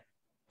inside.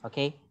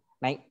 Okay,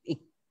 like it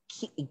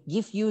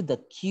gives you the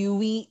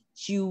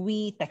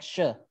chewy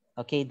texture.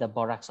 Okay, the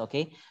borax.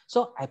 Okay,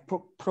 so I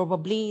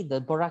probably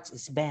the borax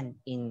is banned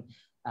in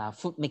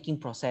food making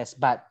process,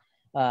 but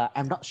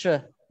I'm not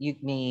sure. You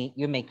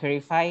may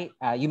clarify.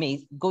 You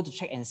may go to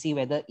check and see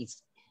whether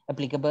it's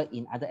applicable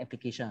in other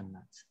application or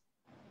not.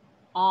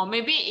 Or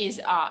maybe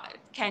is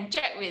can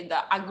check with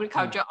the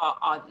agriculture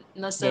or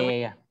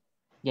nursery.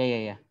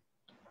 Yeah.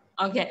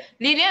 Okay,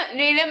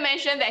 Lilian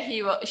mentioned that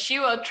she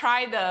will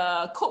try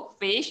the cooked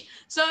fish.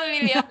 So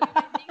Lilian,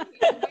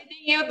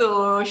 waiting you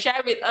to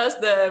share with us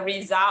the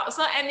result.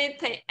 So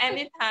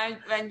anytime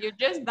when you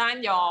just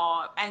done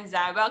your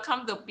enzyme,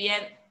 welcome to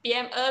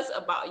PM us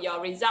about your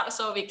results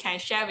so we can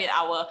share with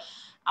our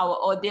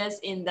audience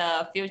in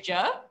the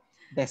future.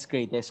 That's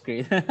great.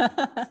 Okay,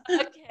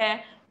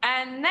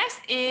 and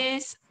next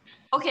is,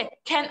 okay,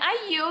 can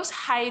I use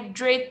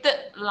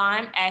hydrated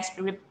lime as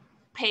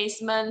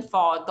replacement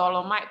for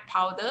dolomite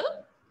powder?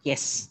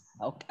 Yes.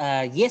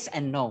 Yes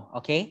and no.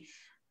 Okay.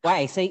 Why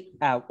I say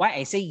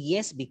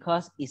yes,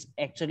 because it's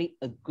actually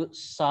a good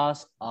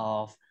source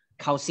of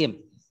calcium.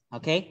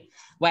 Okay.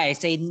 Why I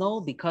say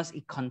no, because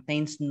it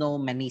contains no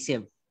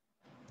magnesium.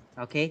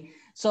 Okay.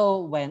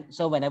 So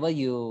whenever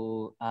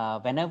you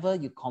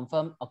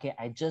confirm, okay,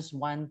 I just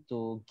want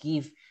to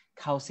give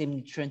calcium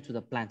nutrient to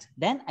the plant,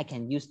 then I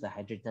can use the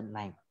hydrated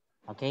lime.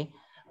 Okay.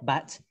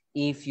 But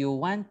if you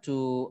want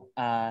to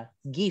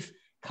give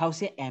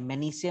calcium and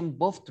magnesium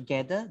both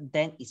together,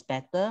 then it's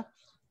better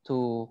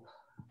to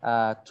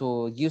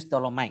use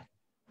dolomite.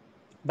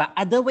 But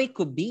other way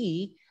could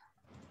be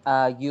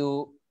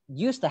you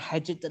use the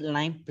hydrated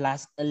lime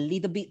plus a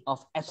little bit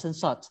of Epsom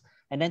salt,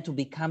 and then to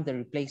become the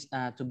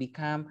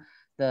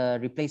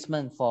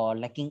replacement for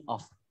lacking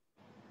of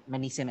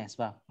magnesium as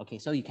well. Okay,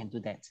 so you can do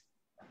that.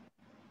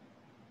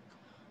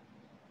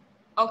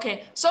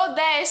 Okay, so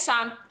there is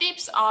some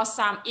tips or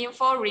some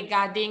info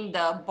regarding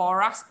the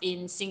borax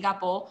in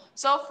Singapore.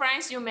 So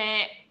friends, you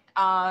may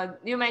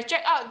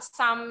check out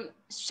some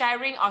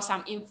sharing or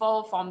some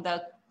info from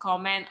the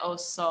comment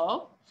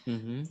also.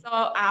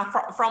 So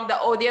from the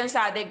audience,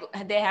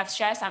 they have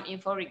shared some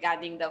info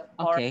regarding the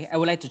borax. Okay, I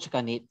would like to check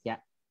on it. Yeah.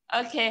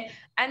 Okay,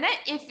 and then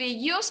if we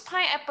use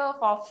pineapple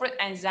for fruit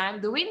enzyme,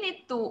 do we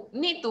need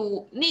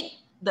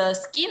the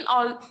skin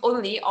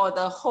only or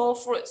the whole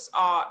fruits,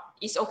 or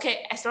it's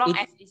okay as long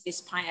as it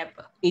is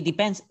pineapple? It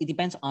depends. It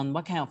depends on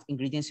what kind of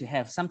ingredients you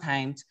have.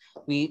 Sometimes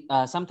we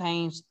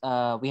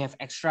have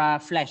extra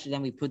flesh,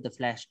 then we put the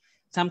flesh.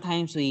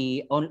 Sometimes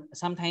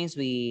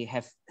we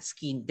have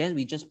skin, then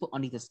we just put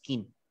only the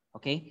skin.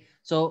 Okay,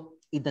 so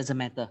it doesn't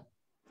matter.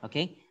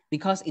 Okay,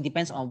 because it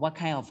depends on what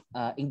kind of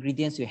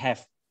ingredients you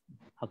have.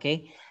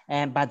 Okay,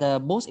 but the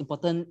most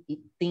important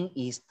thing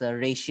is the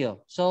ratio.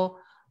 So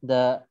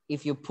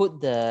if you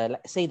put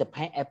let's say the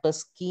pineapple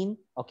skin,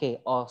 okay,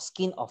 or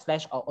skin or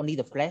flesh or only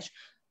the flesh,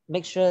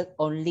 make sure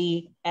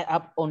only add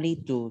up only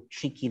to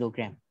 3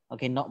 kilograms.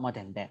 Okay, not more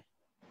than that.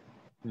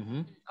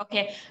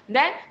 Okay,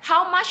 then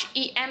how much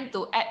EM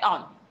to add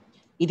on?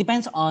 It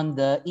depends on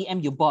the EM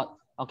you bought.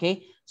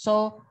 Okay,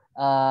 so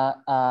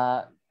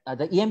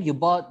the EM you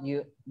bought,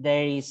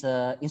 there is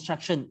a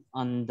instruction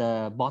on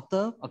the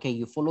bottle. Okay,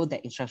 you follow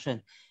that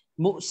instruction.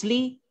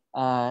 Mostly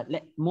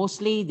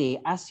they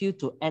ask you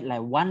to add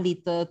like 1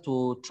 liter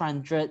to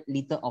 200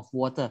 liter of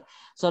water.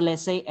 So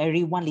let's say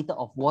every 1 liter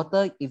of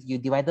water, if you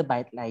divide it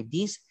by like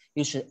this,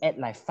 you should add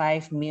like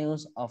 5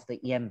 mils of the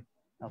EM.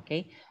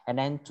 Okay, and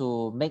then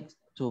to make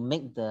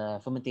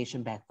the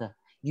fermentation better,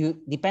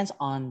 depends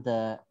on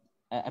the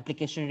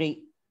application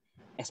rate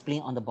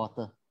explained on the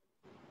bottle.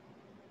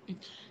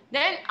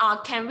 Then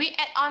can we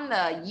add on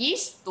the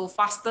yeast to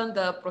fasten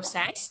the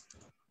process?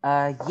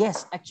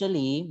 Yes,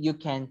 actually you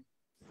can.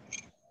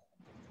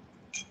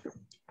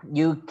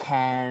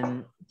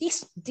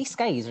 This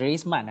guy is very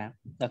smart.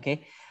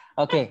 Okay.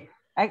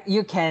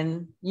 You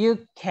can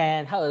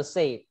how to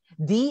say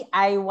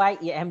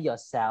DIY EM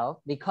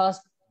yourself, because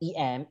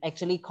EM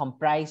actually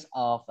comprise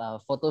of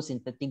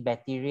photosynthetic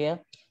bacteria,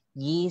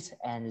 yeast,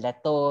 and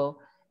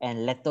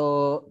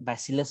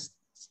lactobacillus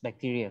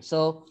bacteria.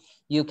 So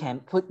you can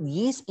put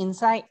yeast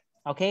inside.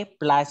 Okay,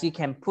 plus you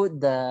can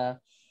put the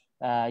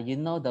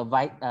the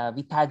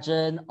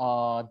Vitagen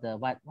or the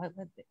what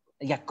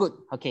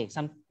Yakult, okay,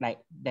 some like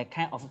that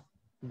kind of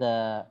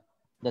the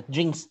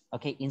drinks,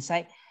 okay,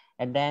 inside,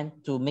 and then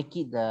to make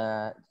it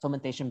the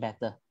fermentation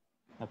better.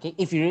 Okay,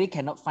 if you really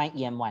cannot find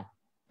EM1.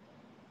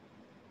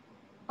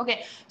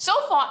 Okay, so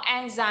for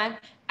enzyme,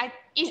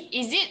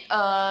 is it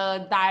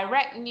a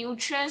direct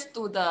nutrients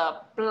to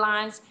the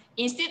plants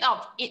instead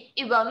of it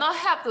will not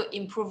help to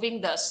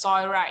improving the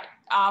soil, right?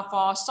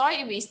 For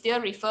soil, we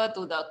still refer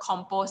to the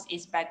compost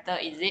is better,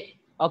 is it?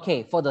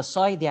 Okay, for the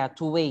soil, there are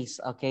 2 ways.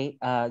 Okay,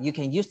 you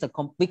can use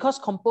because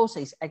compost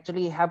is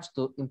actually helps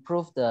to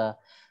improve the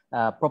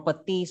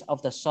properties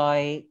of the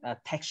soil,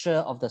 texture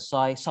of the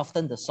soil,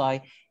 soften the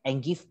soil,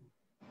 and give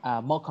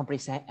more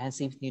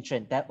comprehensive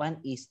nutrient. That one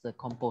is the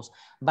compost.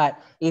 But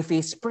if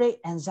we spray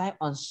enzyme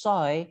on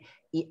soil,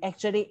 it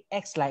actually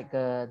acts like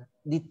a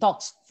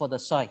detox for the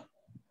soil.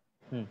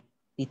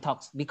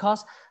 Detox,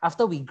 because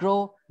after we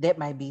grow, there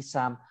might be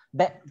some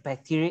bad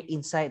bacteria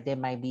inside. There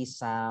might be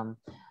some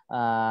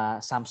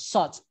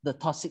salts, the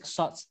toxic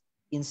salts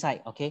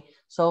inside. Okay,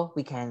 so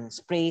we can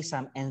spray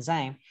some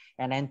enzyme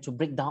and then to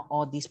break down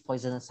all these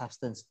poisonous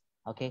substance.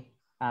 Okay,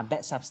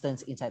 bad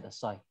substance inside the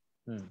soil.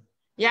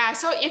 Yeah,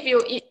 so if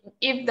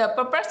the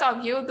purpose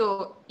of you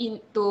to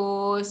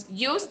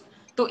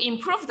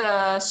improve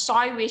the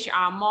soil which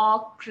are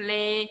more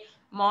clay,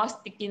 more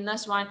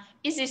stickiness one,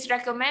 it is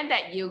recommended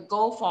that you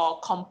go for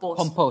compost.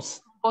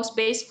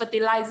 Compost-based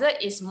fertilizer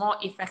is more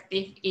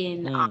effective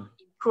in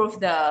improve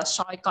the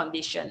soil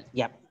condition.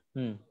 Yep.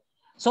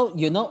 So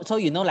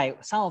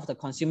like some of the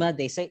consumer,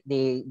 they say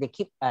they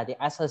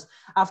ask us,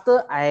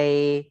 after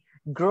I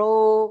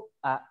grow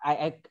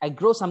I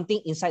grow something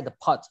inside the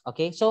pot.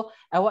 Okay, so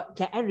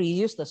can I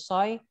reuse the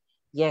soil?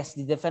 Yes,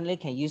 you definitely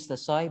can use the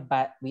soil,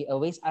 but we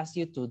always ask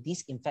you to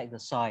disinfect the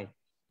soil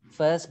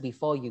first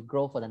before you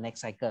grow for the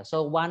next cycle.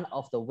 So one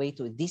of the way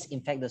to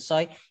disinfect the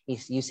soil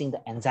is using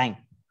the enzyme.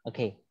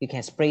 Okay, you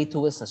can spray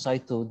towards the soil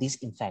to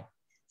disinfect,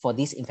 for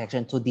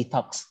disinfection, to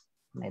detox,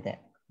 like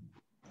that.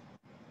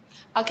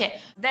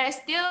 Okay, there's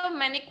still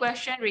many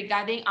questions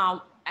regarding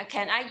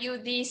can I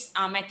use this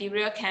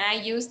material? Can I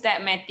use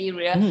that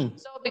material?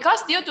 So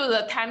because due to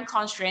the time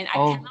constraint, I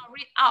cannot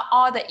read out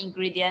all the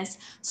ingredients.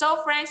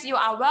 So friends, you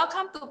are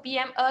welcome to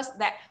PM us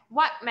that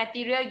what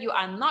material you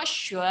are not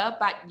sure,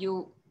 but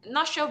you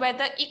not sure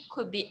whether it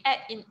could be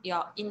added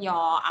in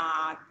your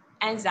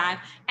enzyme,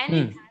 and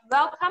you can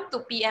welcome to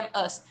PM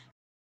us.